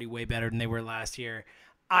alone, they're already way better than they were last year.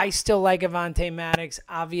 I still like Avonte Maddox.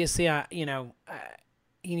 Obviously,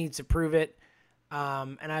 he needs to prove it.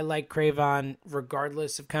 And I like Cravon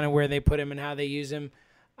regardless of kind of where they put him and how they use him.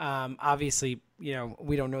 Obviously,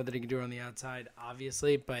 we don't know that he can do it on the outside,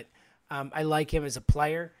 obviously, but I like him as a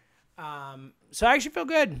player. So I actually feel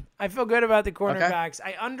good. I feel good about the cornerbacks.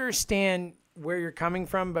 Okay. I understand where you're coming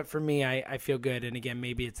from, but for me, I feel good. And again,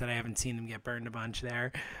 maybe it's that I haven't seen them get burned a bunch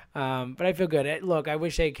there. But I feel good. Look, I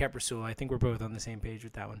wish they had kept Rasul. I think we're both on the same page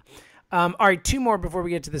with that one. All right, two more before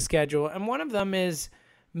we get to the schedule. And one of them is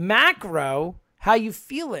macro. How you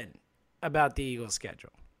feeling about the Eagles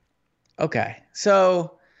schedule? Okay.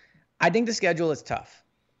 So I think the schedule is tough.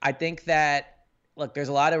 I think that, look, there's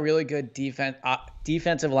a lot of really good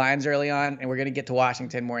defensive lines early on, and we're going to get to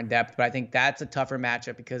Washington more in depth, but I think that's a tougher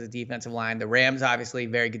matchup because of defensive line. The Rams, obviously,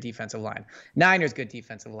 very good defensive line. Niners, good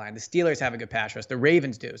defensive line. The Steelers have a good pass rush. The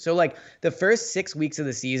Ravens do. So, the first 6 weeks of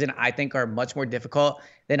the season, I think, are much more difficult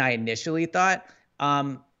than I initially thought.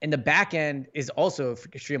 And the back end is also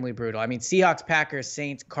extremely brutal. I mean, Seahawks, Packers,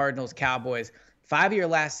 Saints, Cardinals, Cowboys, 5 of your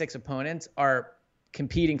last 6 opponents are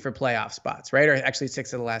competing for playoff spots, right? Or actually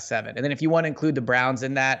 6 of the last 7. And then if you want to include the Browns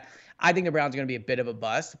in that, I think the Browns are going to be a bit of a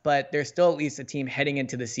bust, but they're still at least a team heading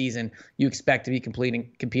into the season you expect to be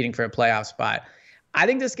competing for a playoff spot. I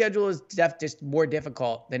think the schedule is just more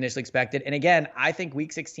difficult than initially expected. And again, I think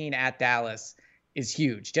Week 16 at Dallas is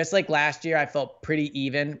huge. Just like last year, I felt pretty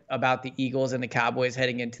even about the Eagles and the Cowboys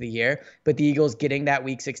heading into the year. But the Eagles getting that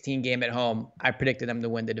Week 16 game at home, I predicted them to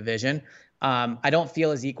win the division. I don't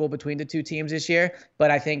feel as equal between the two teams this year, but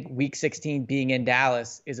I think Week 16 being in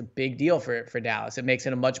Dallas is a big deal for Dallas. It makes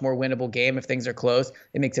it a much more winnable game if things are close.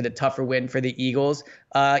 It makes it a tougher win for the Eagles,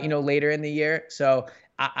 later in the year. So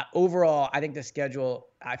overall, I think the schedule,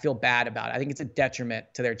 I feel bad about it. I think it's a detriment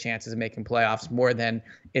to their chances of making playoffs more than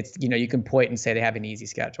it's, you can point and say they have an easy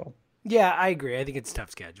schedule. Yeah, I agree. I think it's a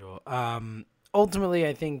tough schedule. Ultimately,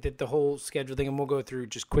 I think that the whole schedule thing, and we'll go through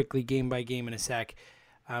just quickly game by game in a sec,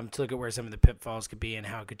 to look at where some of the pitfalls could be and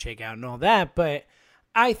how it could shake out and all that. But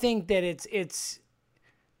I think that it's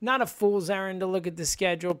not a fool's errand to look at the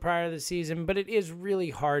schedule prior to the season, but it is really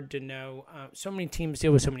hard to know. So many teams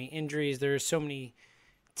deal with so many injuries. There are so many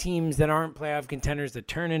teams that aren't playoff contenders that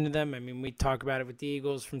turn into them. I mean, we talk about it with the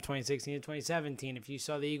Eagles from 2016 to 2017. If you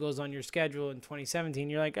saw the Eagles on your schedule in 2017,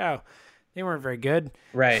 you're like, oh, they weren't very good.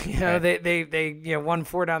 Right. They won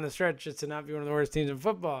 4 down the stretch just to not be one of the worst teams in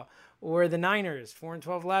football. Or the Niners,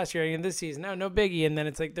 4-12 last year, and this season, no biggie. And then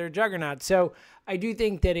it's like they're a juggernaut. So I do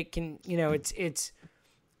think that it can, it's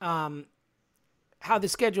how the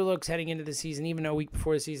schedule looks heading into the season, even though a week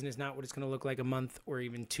before the season is not what it's going to look like a month or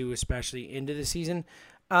even 2, especially into the season.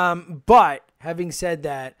 But having said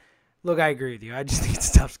that, look, I agree with you. I just think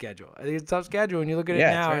it's a tough schedule. I think it's a tough schedule when you look at it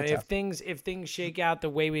now. If things shake out the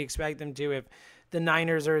way we expect them to, if the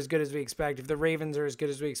Niners are as good as we expect, if the Ravens are as good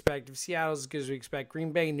as we expect, if Seattle's as good as we expect,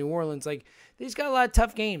 Green Bay, New Orleans, like they've got a lot of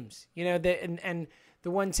tough games, and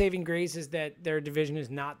the one saving grace is that their division is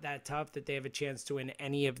not that tough, that they have a chance to win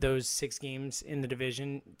any of those 6 games in the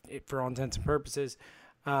division for all intents and purposes.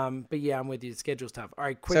 But yeah, I'm with you. The schedule's tough. All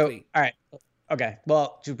right, quickly. All right. Okay.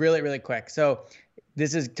 Well, just really, really quick. So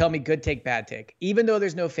this is, tell me good take, bad take. Even though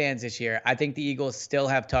there's no fans this year, I think the Eagles still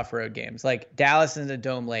have tough road games. Like Dallas in the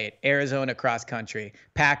dome late, Arizona cross country,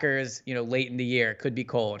 Packers, late in the year, could be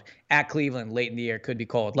cold. At Cleveland, late in the year, could be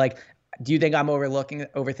cold. Like, do you think I'm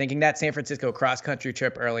overthinking that San Francisco cross country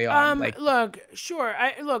trip early on? Look, sure.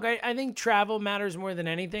 I think travel matters more than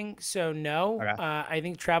anything. So no, okay. I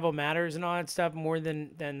think travel matters and all that stuff more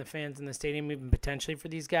than the fans in the stadium, even potentially for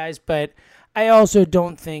these guys. But I also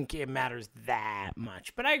don't think it matters that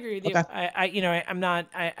much. But I agree with you.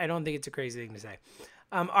 I don't think it's a crazy thing to say.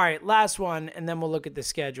 All right, last one, and then we'll look at the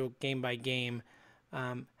schedule game by game.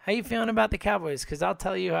 How you feeling about the Cowboys? Because I'll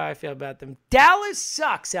tell you how I feel about them. Dallas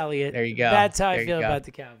sucks, Elliot. There you go. That's how I feel about the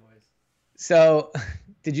Cowboys. So,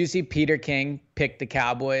 did you see Peter King pick the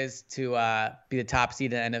Cowboys to be the top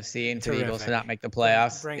seed in the NFC and for the Eagles to not make the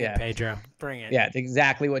playoffs? Bring it, Pedro. Bring it. Yeah, it's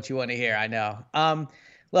exactly what you want to hear. I know.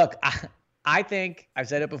 Look, I think, I've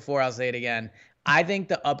said it before, I'll say it again. I think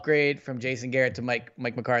the upgrade from Jason Garrett to Mike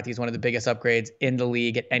McCarthy is one of the biggest upgrades in the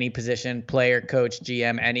league at any position, player, coach,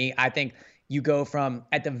 GM, any. I think you go from,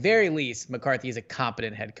 at the very least, McCarthy is a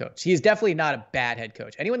competent head coach. He is definitely not a bad head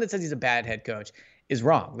coach. Anyone that says he's a bad head coach is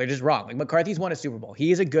wrong. They're just wrong. Like, McCarthy's won a Super Bowl.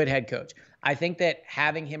 He is a good head coach. I think that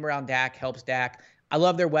having him around Dak helps Dak. I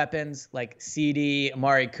love their weapons, like CD,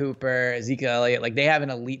 Amari Cooper, Ezekiel Elliott. Like, they have an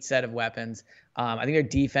elite set of weapons. I think their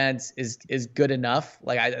defense is good enough.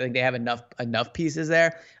 Like, I think they have enough pieces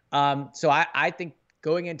there. So I think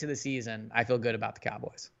going into the season, I feel good about the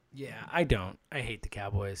Cowboys. Yeah, I don't. I hate the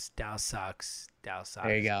Cowboys. Dallas sucks.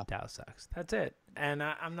 There you go. Dallas sucks. That's it. And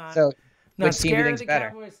I'm not. So, which team do you think's better?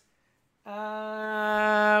 Cowboys.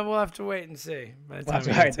 We'll have to wait and see.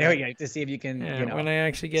 There we go. To see if you can. When I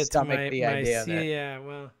actually get to my idea. Yeah.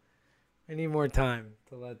 Well, I need more time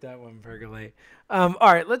to let that one percolate. All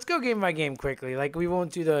right, let's go game by game quickly. Like, we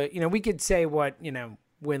won't do the. We could say what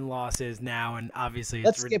win-loss is now, and obviously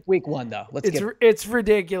let's skip week 1 though. It's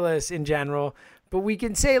ridiculous in general. But we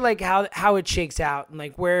can say like how it shakes out and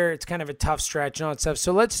like where it's kind of a tough stretch and all that stuff.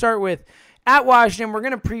 So let's start with at Washington. We're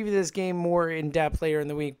going to preview this game more in depth later in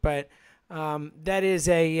the week, but that is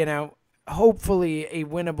hopefully a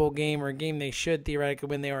winnable game, or a game they should theoretically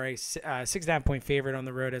win. They are a 6.5 point favorite on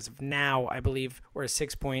the road as of now, I believe, or a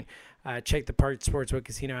 6 point. Check the Park Sportsbook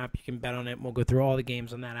Casino app. You can bet on it. We'll go through all the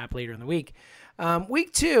games on that app later in the week.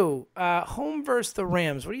 Week 2, home versus the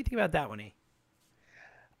Rams. What do you think about that one, E?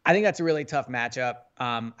 I think that's a really tough matchup.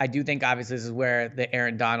 I do think obviously this is where the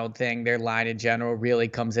Aaron Donald thing, their line in general, really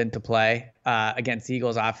comes into play against the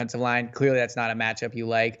Eagles' offensive line. Clearly, that's not a matchup you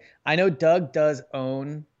like. I know Doug does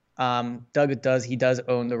own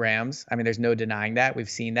the Rams. I mean, there's no denying that. We've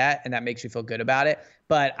seen that, and that makes you feel good about it.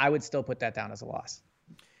 But I would still put that down as a loss.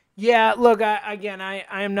 Yeah, look, I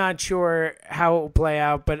am not sure how it will play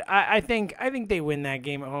out, but I think they win that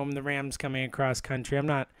game at home. The Rams coming across country. I'm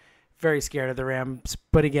not very scared of the Rams,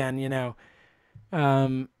 but again,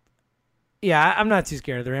 I'm not too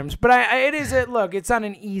scared of the Rams. But it's not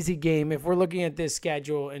an easy game if we're looking at this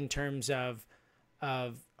schedule in terms of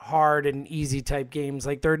hard and easy type games.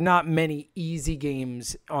 Like, there are not many easy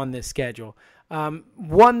games on this schedule.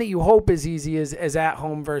 One that you hope is easy is at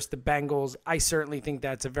home versus the Bengals. I certainly think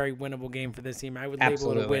that's a very winnable game for this team. I would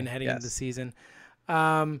label it a win heading into the season.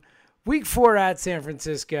 Week 4 at San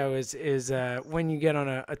Francisco is when you get on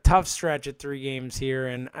a tough stretch at 3 games here,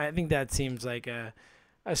 and I think that seems like a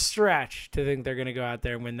stretch to think they're going to go out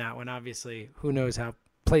there and win that one. Obviously, who knows how it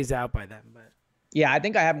plays out by then, but. Yeah, I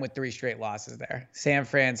think I have them with 3 straight losses there. San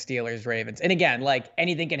Fran, Steelers, Ravens. And again, like,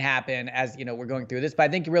 anything can happen as, we're going through this. But I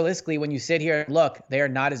think realistically, when you sit here and look, they are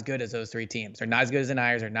not as good as those 3 teams. They're not as good as the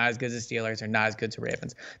Niners. They're not as good as the Steelers. They're not as good as the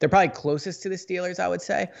Ravens. They're probably closest to the Steelers, I would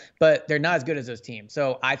say. But they're not as good as those teams.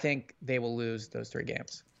 So I think they will lose those 3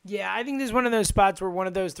 games. Yeah, I think there's one of those spots where one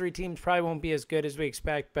of those 3 teams probably won't be as good as we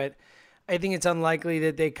expect. But I think it's unlikely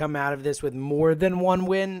that they come out of this with more than 1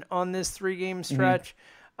 win on this 3-game stretch.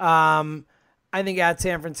 I think at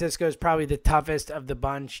San Francisco is probably the toughest of the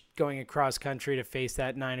bunch, going across country to face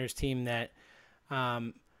that Niners team that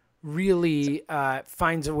really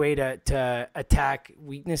finds a way to attack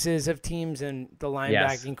weaknesses of teams and the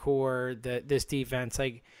linebacking core, this defense.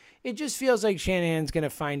 Like, it just feels like Shanahan's going to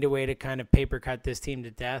find a way to kind of paper cut this team to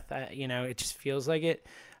death. It just feels like it.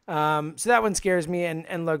 So that one scares me.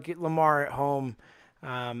 And look, Lamar at home,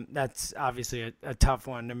 that's obviously a tough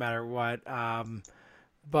one no matter what.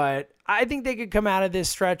 But I think they could come out of this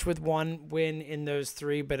stretch with 1 win in those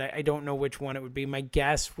 3, but I don't know which one it would be. My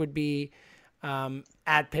guess would be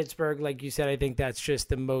at Pittsburgh. Like you said, I think that's just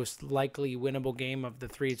the most likely winnable game of the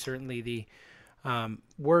 3. Certainly the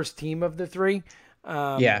worst team of the 3.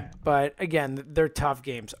 But again, they're tough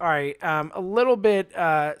games. All right. A little bit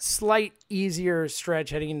slight easier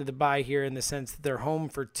stretch heading into the bye here in the sense that they're home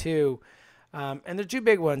for 2. And the 2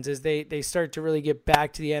 big ones is they start to really get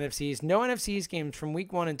back to the NFCs. No NFCs games from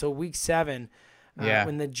week 1 until week 7.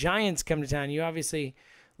 When the Giants come to town, you obviously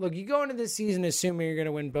look, you go into this season assuming you're going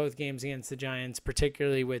to win both games against the Giants,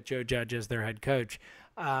 particularly with Joe Judge as their head coach.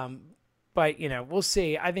 But we'll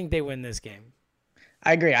see. I think they win this game.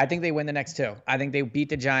 I agree. I think they win the next 2. I think they beat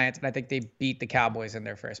the Giants, and I think they beat the Cowboys in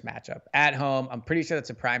their first matchup. At home, I'm pretty sure that's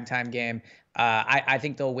a primetime game. I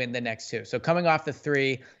think they'll win the next 2. So coming off the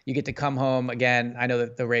 3, you get to come home again. I know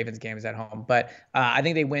that the Ravens game is at home, but I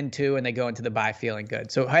think they win 2 and they go into the bye feeling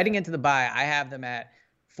good. So heading into the bye, I have them at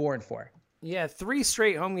 4-4. Yeah, 3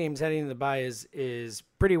 straight home games heading into the bye is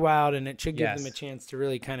pretty wild, and it should give them a chance to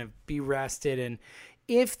really kind of be rested. And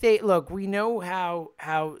if they look, we know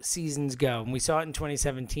how seasons go, and we saw it in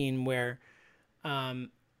 2017 where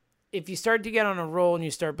if you start to get on a roll and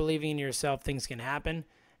you start believing in yourself, things can happen.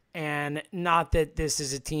 And not that this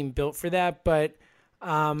is a team built for that, but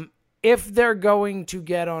if they're going to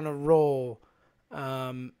get on a roll,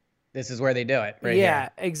 this is where they do it. Here.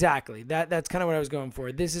 Exactly. That's kind of what I was going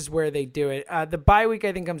for. This is where they do it. The bye week,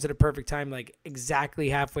 I think, comes at a perfect time, like exactly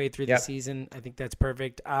halfway through the season. I think that's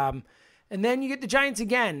perfect. And then you get the Giants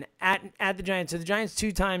again at the Giants. So the Giants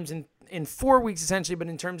 2 times in 4 weeks, essentially, but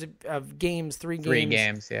in terms of games, 3 games. 3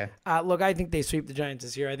 games, yeah. Look, I think they sweep the Giants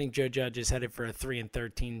this year. I think Joe Judge is headed for a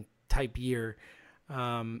 3-13 type year.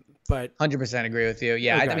 But 100% agree with you.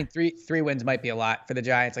 Yeah, okay. I mean, three wins might be a lot for the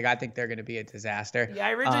Giants. Like, I think they're going to be a disaster. Yeah,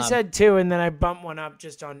 I originally said 2, and then I bumped one up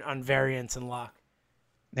just on variance and luck.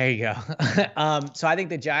 There you go. So I think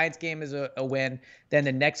the Giants game is a win. Then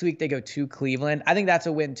the next week they go to Cleveland. I think that's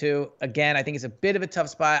a win too. Again, I think it's a bit of a tough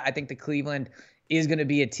spot. I think the Cleveland is going to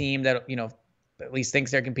be a team that, at least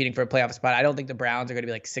thinks they're competing for a playoff spot. I don't think the Browns are going to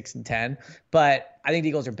be like 6-10, but I think the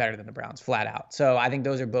Eagles are better than the Browns, flat out. So I think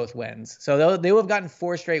those are both wins. So they will have gotten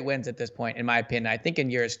 4 straight wins at this point, in my opinion. I think in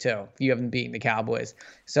years too, if you haven't beaten the Cowboys.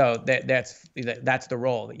 So that's the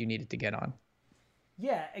role that you needed to get on.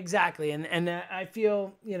 Yeah, exactly. And I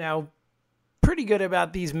feel, pretty good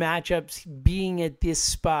about these matchups being at this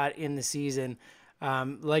spot in the season.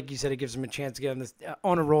 Like you said, it gives them a chance to get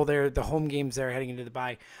on a roll there. The home games there heading into the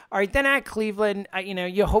bye. All right, then at Cleveland,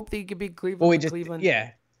 you hope that you could beat Cleveland. Cleveland.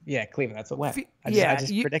 Yeah, Cleveland. That's a win. I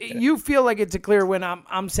just predicted it. You feel like it's a clear win.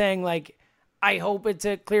 I'm saying, like, I hope it's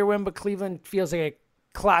a clear win, but Cleveland feels like a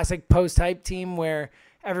classic post-hype team where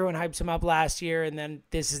everyone hypes them up last year, and then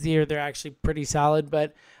this is the year they're actually pretty solid.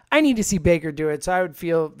 But I need to see Baker do it, so I would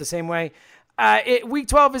feel the same way. Week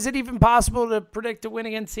 12, is it even possible to predict a win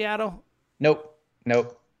against Seattle? Nope.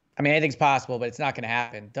 I mean, anything's possible, but it's not going to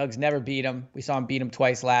happen. Doug's never beat him. We saw him beat him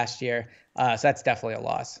twice last year. So that's definitely a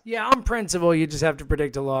loss. Yeah, on principle, you just have to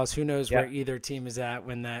predict a loss. Who knows where either team is at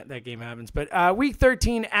when that game happens. But week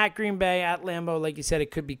 13 at Green Bay, at Lambeau, like you said,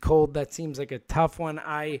 it could be cold. That seems like a tough one.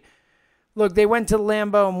 Look, they went to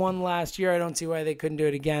Lambeau and won last year. I don't see why they couldn't do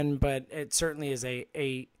it again, but it certainly is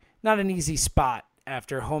a not an easy spot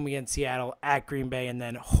after home against Seattle, at Green Bay, and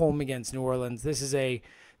then home against New Orleans. They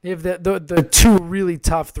have the two really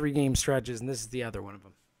tough 3-game stretches, and this is the other one of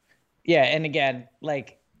them. Yeah, and again,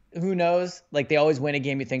 like, who knows? Like, they always win a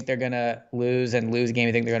game you think they're going to lose and lose a game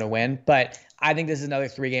you think they're going to win. But I think this is another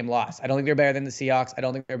 3-game loss. I don't think they're better than the Seahawks. I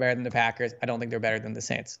don't think they're better than the Packers. I don't think they're better than the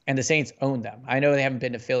Saints. And the Saints own them. I know they haven't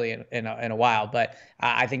been to Philly in a while, but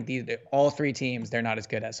I think all 3 teams they're not as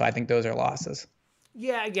good at. So I think those are losses.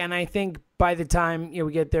 Yeah, again, I think by the time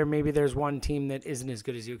we get there, maybe there's one team that isn't as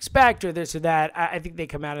good as you expect or this or that. I think they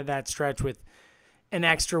come out of that stretch with an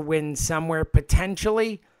extra win somewhere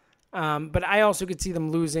potentially. But I also could see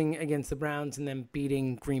them losing against the Browns and then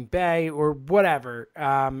beating Green Bay or whatever.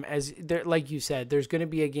 Like you said, there's going to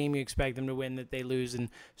be a game you expect them to win that they lose and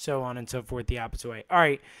so on and so forth the opposite way. All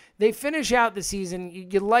right, they finish out the season.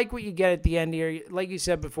 You like what you get at the end here. Like you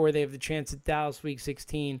said before, they have the chance at Dallas Week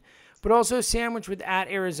 16, but also sandwiched with at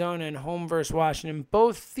Arizona and home versus Washington,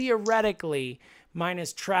 both theoretically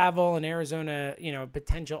minus travel and Arizona, a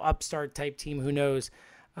potential upstart type team, who knows.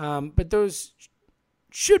 But those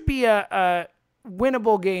should be a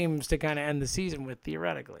winnable games to kind of end the season with,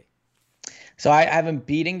 theoretically. So I have them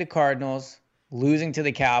beating the Cardinals, losing to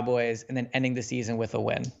the Cowboys, and then ending the season with a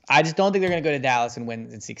win. I just don't think they're going to go to Dallas and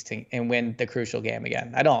win in 16 and win the crucial game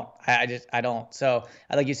again. I don't. I don't. So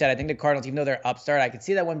like you said, I think the Cardinals, even though they're upstart, I could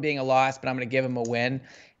see that one being a loss, but I'm going to give them a win.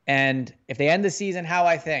 And if they end the season how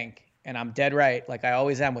I think, and I'm dead right, like I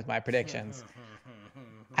always am with my predictions,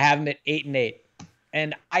 I have them at 8-8.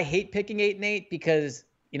 And I hate picking 8-8 because,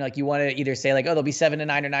 like you want to either say like, oh, they'll be 7-9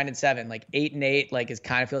 or 9-7. Like 8-8, like it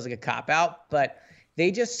kind of feels like a cop out, but they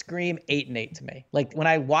just scream 8-8 to me. Like when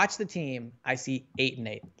I watch the team, I see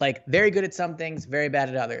 8-8. Like very good at some things, very bad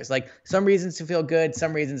at others. Like some reasons to feel good,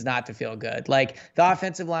 some reasons not to feel good. Like the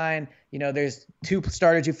offensive line, there's 2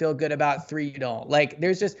 starters you feel good about, 3 you don't. Like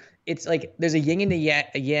it's like there's a yin and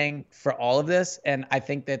a yang for all of this, and I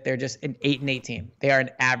think that they're just an 8-8 team. They are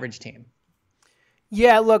an average team.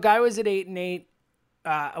 Yeah, look, I was at 8-8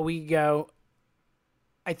 a week ago.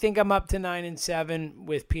 I think I'm up to 9-7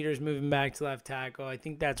 with Peters moving back to left tackle. I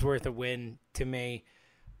think that's worth a win to me.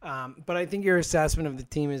 But I think your assessment of the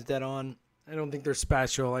team is dead on. I don't think they're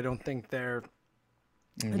special. I don't think they're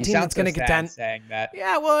a team that's going to contend. Saying that.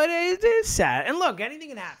 Yeah, well, it is sad. And look, anything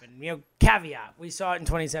can happen. Caveat. We saw it in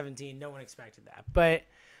 2017. No one expected that. But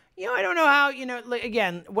I don't know how,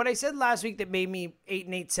 again, what I said last week that made me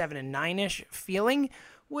 8-8, 7-9-ish feeling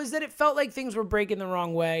was that it felt like things were breaking the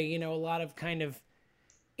wrong way. A lot of kind of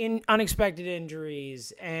unexpected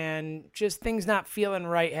injuries and just things not feeling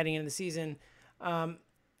right heading into the season. I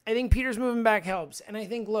think Peters moving back helps. And I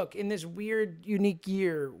think, look, in this weird, unique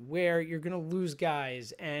year where you're going to lose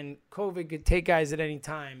guys and COVID could take guys at any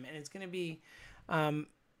time, and it's going to be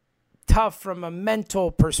tough from a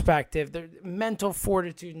mental perspective. The mental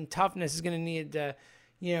fortitude and toughness is going to need to,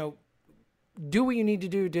 do what you need to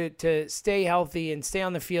do to stay healthy and stay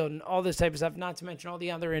on the field and all this type of stuff, not to mention all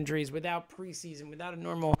the other injuries without preseason, without a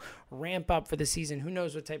normal ramp up for the season. Who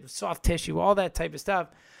knows what type of soft tissue, all that type of stuff.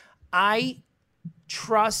 I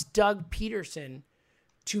trust Doug Peterson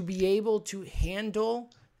to be able to handle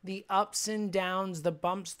the ups and downs, the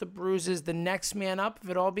bumps, the bruises, the next man up of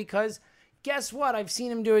it all, because guess what? I've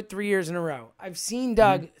seen him do it 3 years in a row. I've seen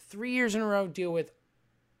Doug 3 years in a row deal with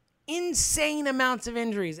insane amounts of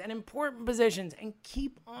injuries and important positions and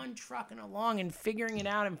keep on trucking along and figuring it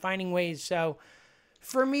out and finding ways. So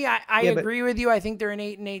for me, I agree with you. I think they're an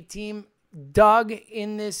 8-8 team. Doug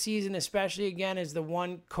in this season, especially again, is the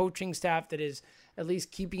one coaching staff that is at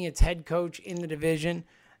least keeping its head coach in the division.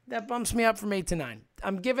 That bumps me up from 8 to 9.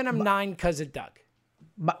 I'm giving them 9 because of Doug.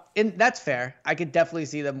 And that's fair. I could definitely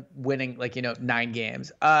see them winning 9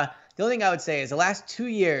 games. The only thing I would say is the last 2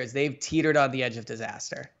 years, they've teetered on the edge of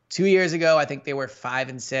disaster. 2 years ago, I think they were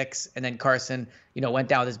 5-6, and then Carson, went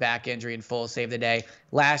down with his back injury and Foles saved the day.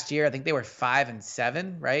 Last year, I think they were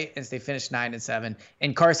 5-7, right? And so they finished 9-7,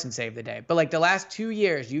 and Carson saved the day. But the last 2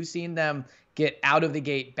 years, you've seen them get out of the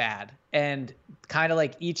gate bad, and kind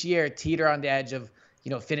of each year teeter on the edge of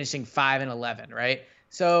finishing 5-11, right?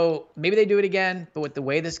 So maybe they do it again, but with the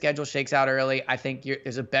way the schedule shakes out early, I think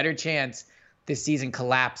there's a better chance this season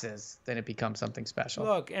collapses than it becomes something special.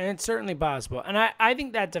 Look, and it's certainly possible. And I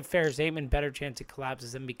think that's a fair statement. Better chance it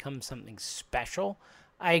collapses than becomes something special.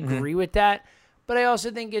 I agree with that. But I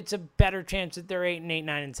also think it's a better chance that they're 8-8,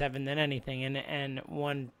 9-7 than anything. And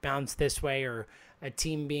one bounce this way or a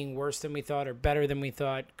team being worse than we thought or better than we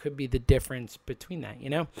thought could be the difference between that,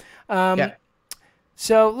 Yeah.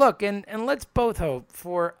 So, look, and let's both hope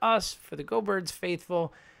for us, for the Go Birds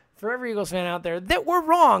faithful, for every Eagles fan out there, that we're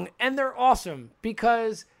wrong and they're awesome,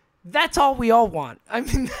 because That's all we all want. I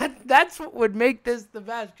mean, that's what would make this the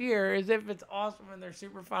best year, is if it's awesome and they're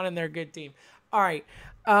super fun and they're a good team. All right.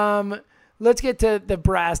 Let's get to the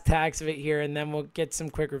brass tacks of it here, and then we'll get some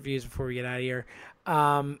quick reviews before we get out of here.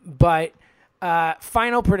 But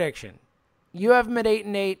final prediction. You have them at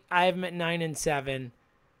 8-8. I have them at 9-7.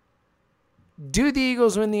 Do the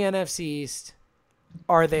Eagles win the NFC East?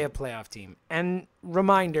 Are they a playoff team? And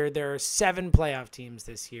reminder, there are 7 playoff teams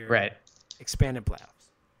this year. Right. Expanded playoffs.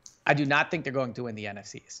 I do not think they're going to win the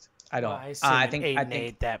NFC East. I don't. Well, I think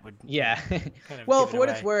 8-8, that would. Yeah. Kind of Well, for what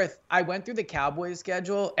it's worth, I went through the Cowboys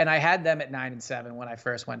schedule and I had them at 9-7 when I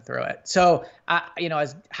first went through it. So,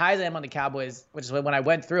 as high as I am on the Cowboys, which is when I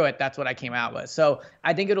went through it, that's what I came out with. So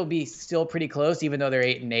I think it'll be still pretty close, even though they're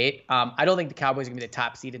 8-8. I don't think the Cowboys are gonna be the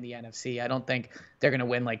top seed in the NFC. I don't think they're gonna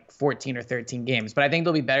win like 14 or 13 games, but I think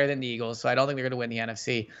they'll be better than the Eagles. So I don't think they're gonna win the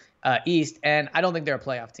NFC East, and I don't think they're a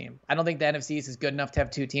playoff team. I don't think the NFC East is good enough to have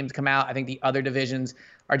 2 teams come out. I think the other divisions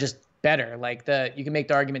are just better. Like you can make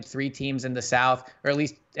the argument 3 teams in the South, or at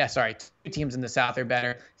least, 2 teams in the South are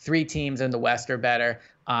better. 3 teams in the West are better.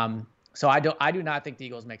 So I do not think the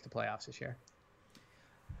Eagles make the playoffs this year.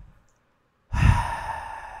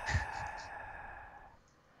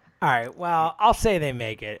 All right. Well, I'll say they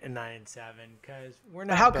make it at 9-7 because we're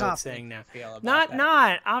not both saying now.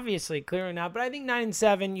 Not obviously, clearly not. But I think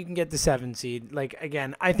 9-7, you can get the 7 seed. Like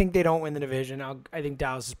again, I think they don't win the division. I think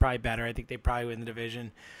Dallas is probably better. I think they probably win the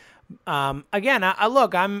division. Again,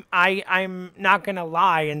 I'm not gonna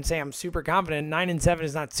lie and say I'm super confident. 9-7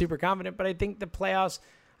 is not super confident, but I think the playoffs.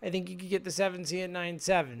 I think you could get the 7 seed at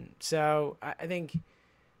 9-7. So I think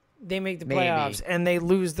they make the playoffs and they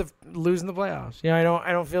lose in the playoffs.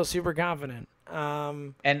 I don't feel super confident.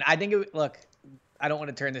 And I think I don't want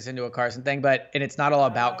to turn this into a Carson thing, and it's not all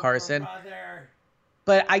about Carson.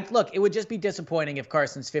 But it would just be disappointing if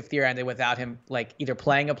Carson's 5th year ended without him like either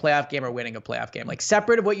playing a playoff game or winning a playoff game. Like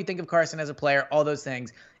separate of what you think of Carson as a player, all those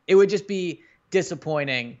things, it would just be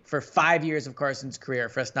disappointing for 5 years of Carson's career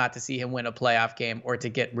for us not to see him win a playoff game or to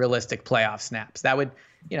get realistic playoff snaps. That would,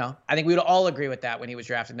 I think we would all agree with that when he was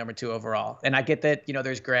drafted number 2 overall. And I get that,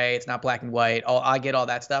 there's gray, it's not black and white. I get all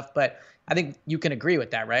that stuff, but I think you can agree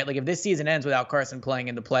with that, right? Like if this season ends without Carson playing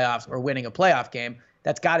in the playoffs or winning a playoff game,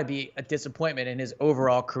 that's got to be a disappointment in his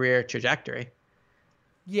overall career trajectory.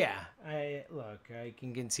 Yeah, I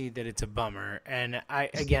can concede that it's a bummer, and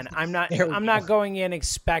I'm not going in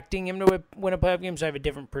expecting him to win a playoff game, so I have a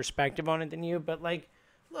different perspective on it than you. But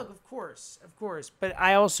of course, but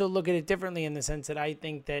I also look at it differently in the sense that I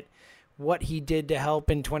think that what he did to help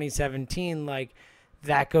in 2017,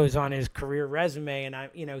 that goes on his career resume, and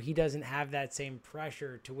he doesn't have that same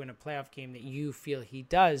pressure to win a playoff game that you feel he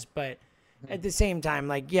does, but at the same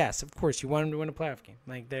time, yes, of course, you want him to win a playoff game.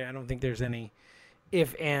 I don't think there's any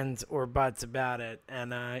if, ands, or buts about it.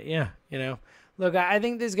 And, look, I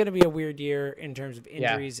think this is going to be a weird year in terms of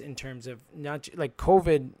injuries, in terms of not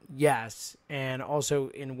COVID, yes. And also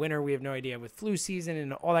in winter, we have no idea with flu season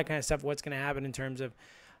and all that kind of stuff, what's going to happen in terms of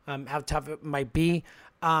how tough it might be.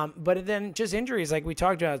 But then just injuries, like we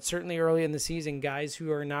talked about, certainly early in the season, guys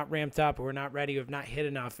who are not ramped up, who are not ready, who have not hit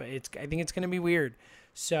enough. I think it's going to be weird.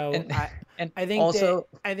 So I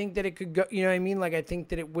think that it could go, you know what I mean? I think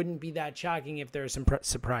that it wouldn't be that shocking if there are some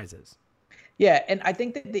surprises. Yeah, and I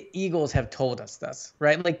think that the Eagles have told us this,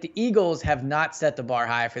 right? The Eagles have not set the bar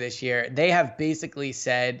high for this year. They have basically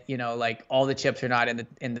said, all the chips are not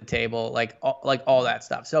in the table, all that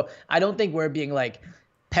stuff. So I don't think we're being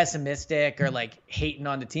pessimistic or hating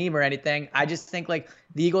on the team or anything. I just think the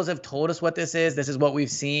Eagles have told us what this is what we've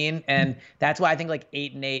seen, and that's why I think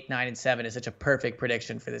 8-8, 9-7 is such a perfect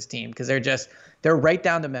prediction for this team, because they're right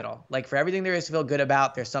down the middle. For everything there is to feel good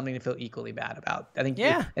about, there's something to feel equally bad about. I think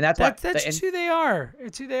and that's who they are.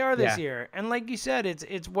 It's who they are this year, and like you said,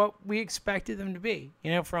 it's what we expected them to be,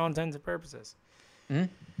 for all intents and purposes. Mm-hmm.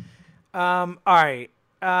 All right,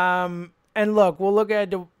 and look, we'll look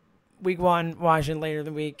ahead to Week 1, Washington later in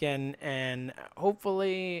the week, and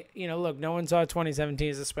hopefully, look, no one saw 2017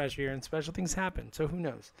 as a special year, and special things happen, so who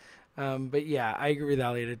knows? But yeah, I agree with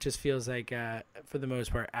Elliot. It just feels like, for the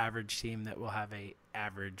most part, average team that will have a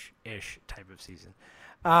average-ish type of season.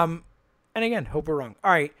 And again, hope we're wrong. All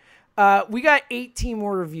right, we got 18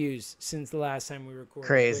 more reviews since the last time we recorded.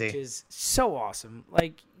 Crazy. Which is so awesome.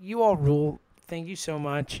 You all rule. Thank you so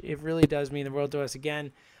much. It really does mean the world to us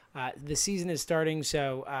again. The season is starting,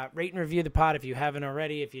 so rate and review the pod if you haven't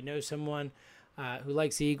already. If you know someone who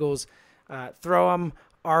likes the Eagles, throw them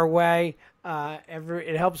our way.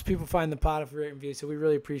 It helps people find the pod if you rate and review, so we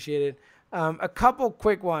really appreciate it. A couple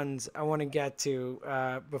quick ones I want to get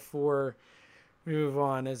to before we move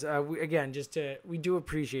on. As we do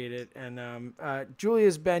appreciate it. And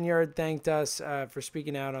Julius Benyard thanked us for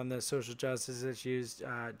speaking out on the social justice issues.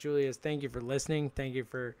 Julius, thank you for listening. Thank you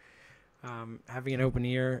for having an open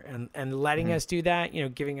ear and letting us do that,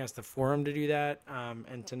 giving us the forum to do that,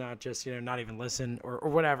 and to not just, not even listen or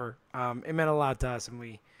whatever. It meant a lot to us, and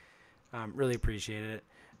we really appreciated it.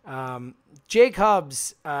 Jake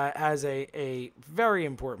Hubbs has a very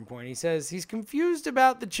important point. He says he's confused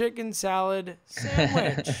about the chicken salad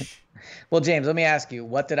sandwich. Well, James, let me ask you,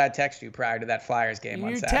 what did I text you prior to that Flyers game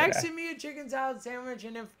on Saturday? You texted me a chicken salad sandwich,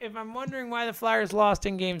 and if I'm wondering why the Flyers lost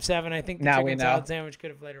in Game 7, I think the chicken salad sandwich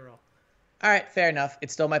could have played a role. All right, fair enough.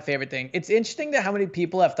 It's still my favorite thing. It's interesting that how many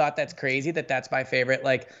people have thought that's crazy, that's my favorite.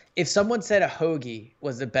 Like, if someone said a hoagie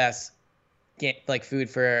was the best food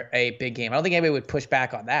for a big game, I don't think anybody would push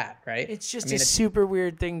back on that, right? It's just it's super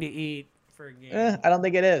weird thing to eat for a game. I don't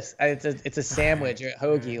think it is. It's a sandwich or a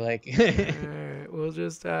hoagie. We'll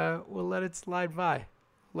let it slide by.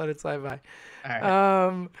 All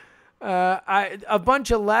right. A bunch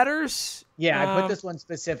of letters. Yeah, I put this one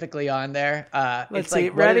specifically on there. Let's see.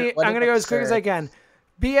 Ready? I'm going to go as quick as I can.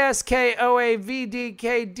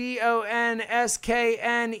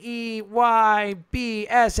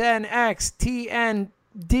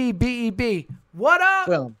 BSKOAVDKDONSKNEYBSNXTNDBEB. What up?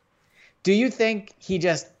 Boom. Do you think he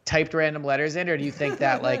just typed random letters in, or do you think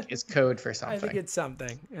that is code for something? I think it's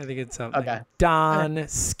something. Okay. Don,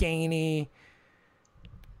 Skaney,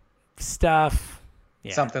 stuff.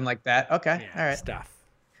 Yeah. Something like that. Okay. Yeah, all right. Stuff.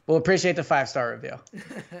 We'll appreciate the 5-star review.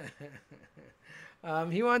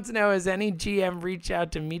 He wants to know, has any GM reached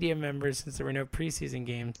out to media members since there were no preseason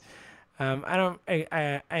games? I think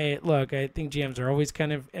GMs are always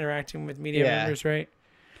kind of interacting with media members, right?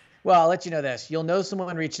 Well, I'll let you know this. You'll know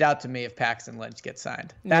someone reached out to me if Paxton Lynch gets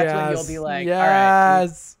signed. That's when you'll be like, all right,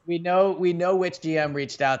 we know which GM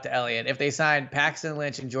reached out to Elliot. If they signed Paxton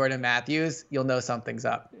Lynch and Jordan Matthews, you'll know something's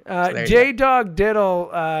up. J-Dog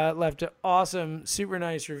Diddle left an awesome, super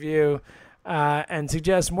nice review and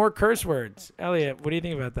suggests more curse words. Elliot, what do you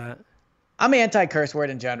think about that? I'm anti-curse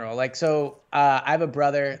word in general. I have a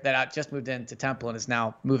brother that just moved into Temple and is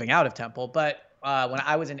now moving out of Temple, but when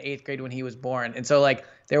I was in 8th grade when he was born. And so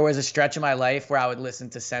there was a stretch of my life where I would listen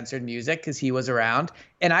to censored music because he was around.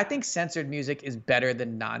 And I think censored music is better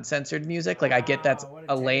than non-censored music. I get that's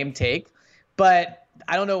a lame take, but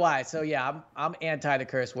I don't know why. So yeah, I'm anti the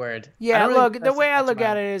curse word. Yeah, look, the way I look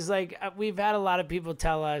at it is we've had a lot of people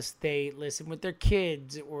tell us they listen with their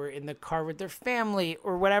kids or in the car with their family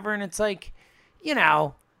or whatever. And it's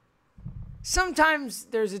sometimes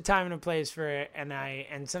there's a time and a place for it,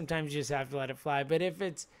 and sometimes you just have to let it fly. But if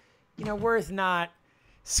it's, worth not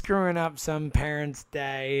screwing up some parent's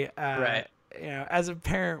day, right? As a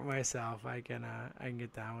parent myself, I can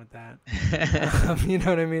get down with that. You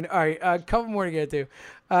know what I mean? All right, a couple more to get to.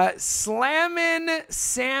 Slammin'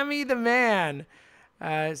 Sammy the Man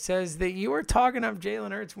says that you were talking up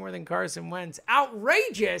Jalen Hurts more than Carson Wentz.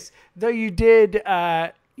 Outrageous, though you did.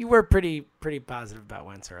 You were pretty positive about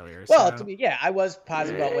Wentz earlier. Well, to me, yeah, I was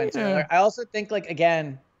positive about Wentz earlier. I also think,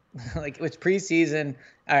 again, it's preseason,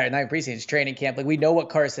 or not preseason, it's training camp. We know what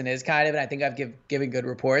Carson is kind of, and I think I've given good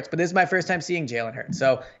reports. But this is my first time seeing Jalen Hurts,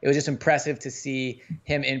 so it was just impressive to see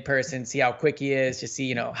him in person, see how quick he is, to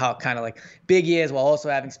see how kind of big he is while also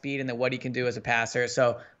having speed, and then what he can do as a passer.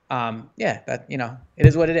 So. It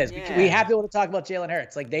is what it is. Yeah. We have to be able to talk about Jalen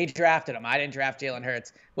Hurts. They drafted him. I didn't draft Jalen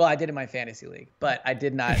Hurts. Well, I did in my fantasy league, but I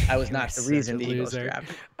did not. I was not the reason the Eagles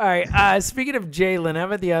drafted. All right. Speaking of Jalen, how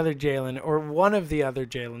about the other Jalen, or one of the other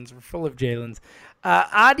Jalens? We're full of Jalens.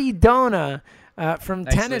 Adi Dona from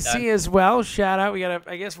Tennessee as well. Shout out.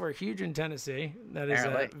 I guess we're huge in Tennessee. That is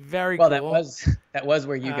very cool. Well, that was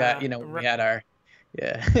where you got. We had our.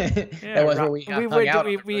 Yeah, that was where we hung out.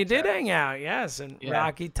 We did hang out, yes, and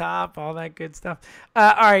Rocky Top, all that good stuff.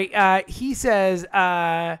 All right, he says,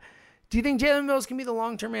 do you think Jalen Mills can be the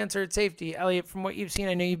long-term answer at safety? Elliot, from what you've seen,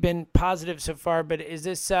 I know you've been positive so far, but is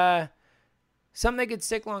this something that could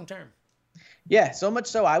stick long-term? Yeah, so much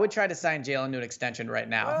so I would try to sign Jalen to an extension right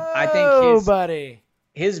now. I think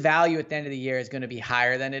his value at the end of the year is going to be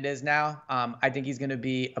higher than it is now. I think he's going to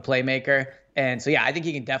be a playmaker. And so, yeah, I think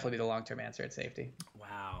he can definitely be the long-term answer at safety.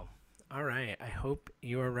 Wow. All right. I hope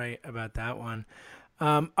you are right about that one.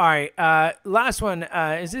 All right. Last one.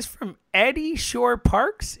 Is this from Eddie Shore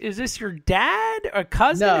Parks? Is this your dad or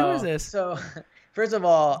cousin? No. Who is this? So, first of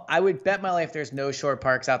all, I would bet my life there's no Shore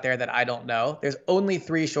Parks out there that I don't know. There's only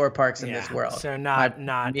 3 Shore Parks in this world. So not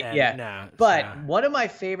yeah. No. But one of my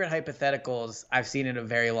favorite hypotheticals I've seen in a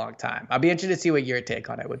very long time. I'll be interested to see what your take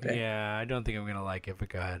on it would be. Yeah, I don't think I'm going to like it, but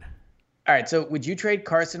go ahead. All right, so would you trade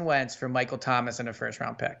Carson Wentz for Michael Thomas and a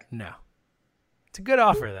first-round pick? No. It's a good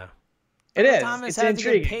offer, though. It is. Thomas It's has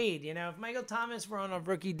intriguing. to get paid. If Michael Thomas were on a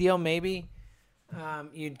rookie deal, maybe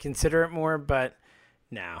you'd consider it more. But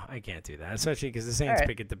no, I can't do that, especially because the Saints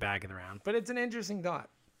pick at the back of the round. But it's an interesting thought.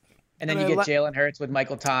 And then you get Jalen Hurts with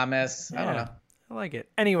Michael Thomas. I don't know. I like it.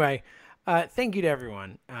 Anyway, thank you to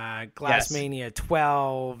everyone. Glassmania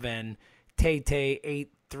 12 and Tay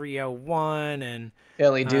 8301 and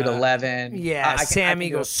Philly Dude 11. Yeah, Sam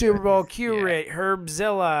Eagle, Super Bowl, Q-Rit,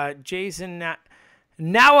 Herbzilla, Jason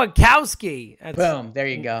Nowakowski. Boom, there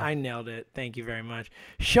you go. I nailed it. Thank you very much.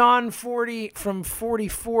 Sean 40 from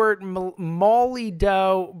 44, Molly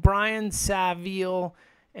Doe, Brian Saville,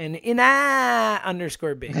 and _B.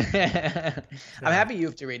 I'm happy you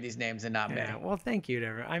have to read these names and not me. Yeah, well, thank you to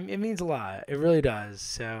everyone. It means a lot. It really does.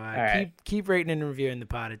 So keep rating and reviewing the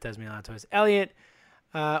pod. It does mean a lot to us. Elliot,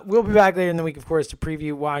 we'll be back later in the week, of course, to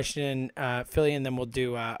preview Washington, Philly, and then we'll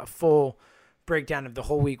do a full breakdown of the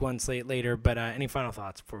whole week one slate later. But any final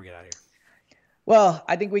thoughts before we get out of here? Well,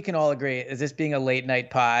 I think we can all agree, is this being a late night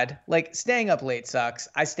pod? Like, staying up late sucks.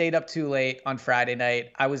 I stayed up too late on Friday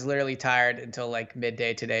night. I was literally tired until like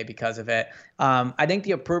midday today because of it. I think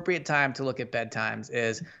the appropriate time to look at bedtimes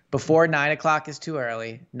is before 9 o'clock is too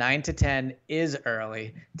early. 9 to 10 is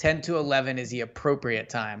early. 10 to 11 is the appropriate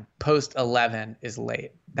time. Post 11 is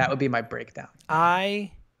late. That would be my breakdown.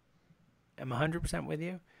 I am 100% with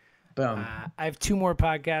you. Boom. I have 2 more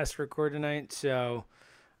podcasts to record tonight, so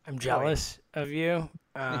I'm jealous of you.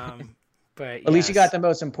 But at least you got the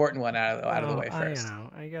most important one out of the way first.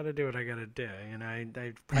 I got to do what I got to do. I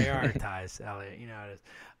prioritize, Elliot. You know how it is.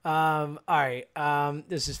 All right.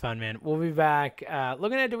 This is fun, man. We'll be back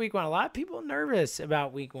looking at week one. A lot of people nervous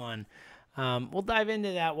about week one. We'll dive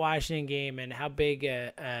into that Washington game and how big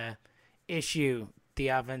a issue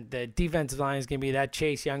the defensive line is going to be. That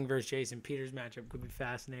Chase Young versus Jason Peters matchup could be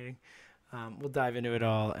fascinating. We'll dive into it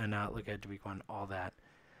all and look at week one, all that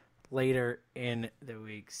later in the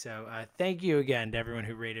week. So thank you again to everyone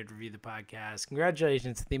who rated, reviewed the podcast.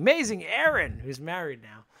 Congratulations to the amazing Aaron, who's married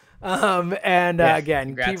now.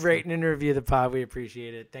 Again, keep rating and review the pod. We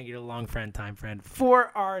appreciate it. Thank you to Long Friend, Time Friend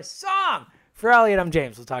for our song. For Elliot, I'm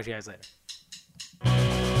James. We'll talk to you guys later.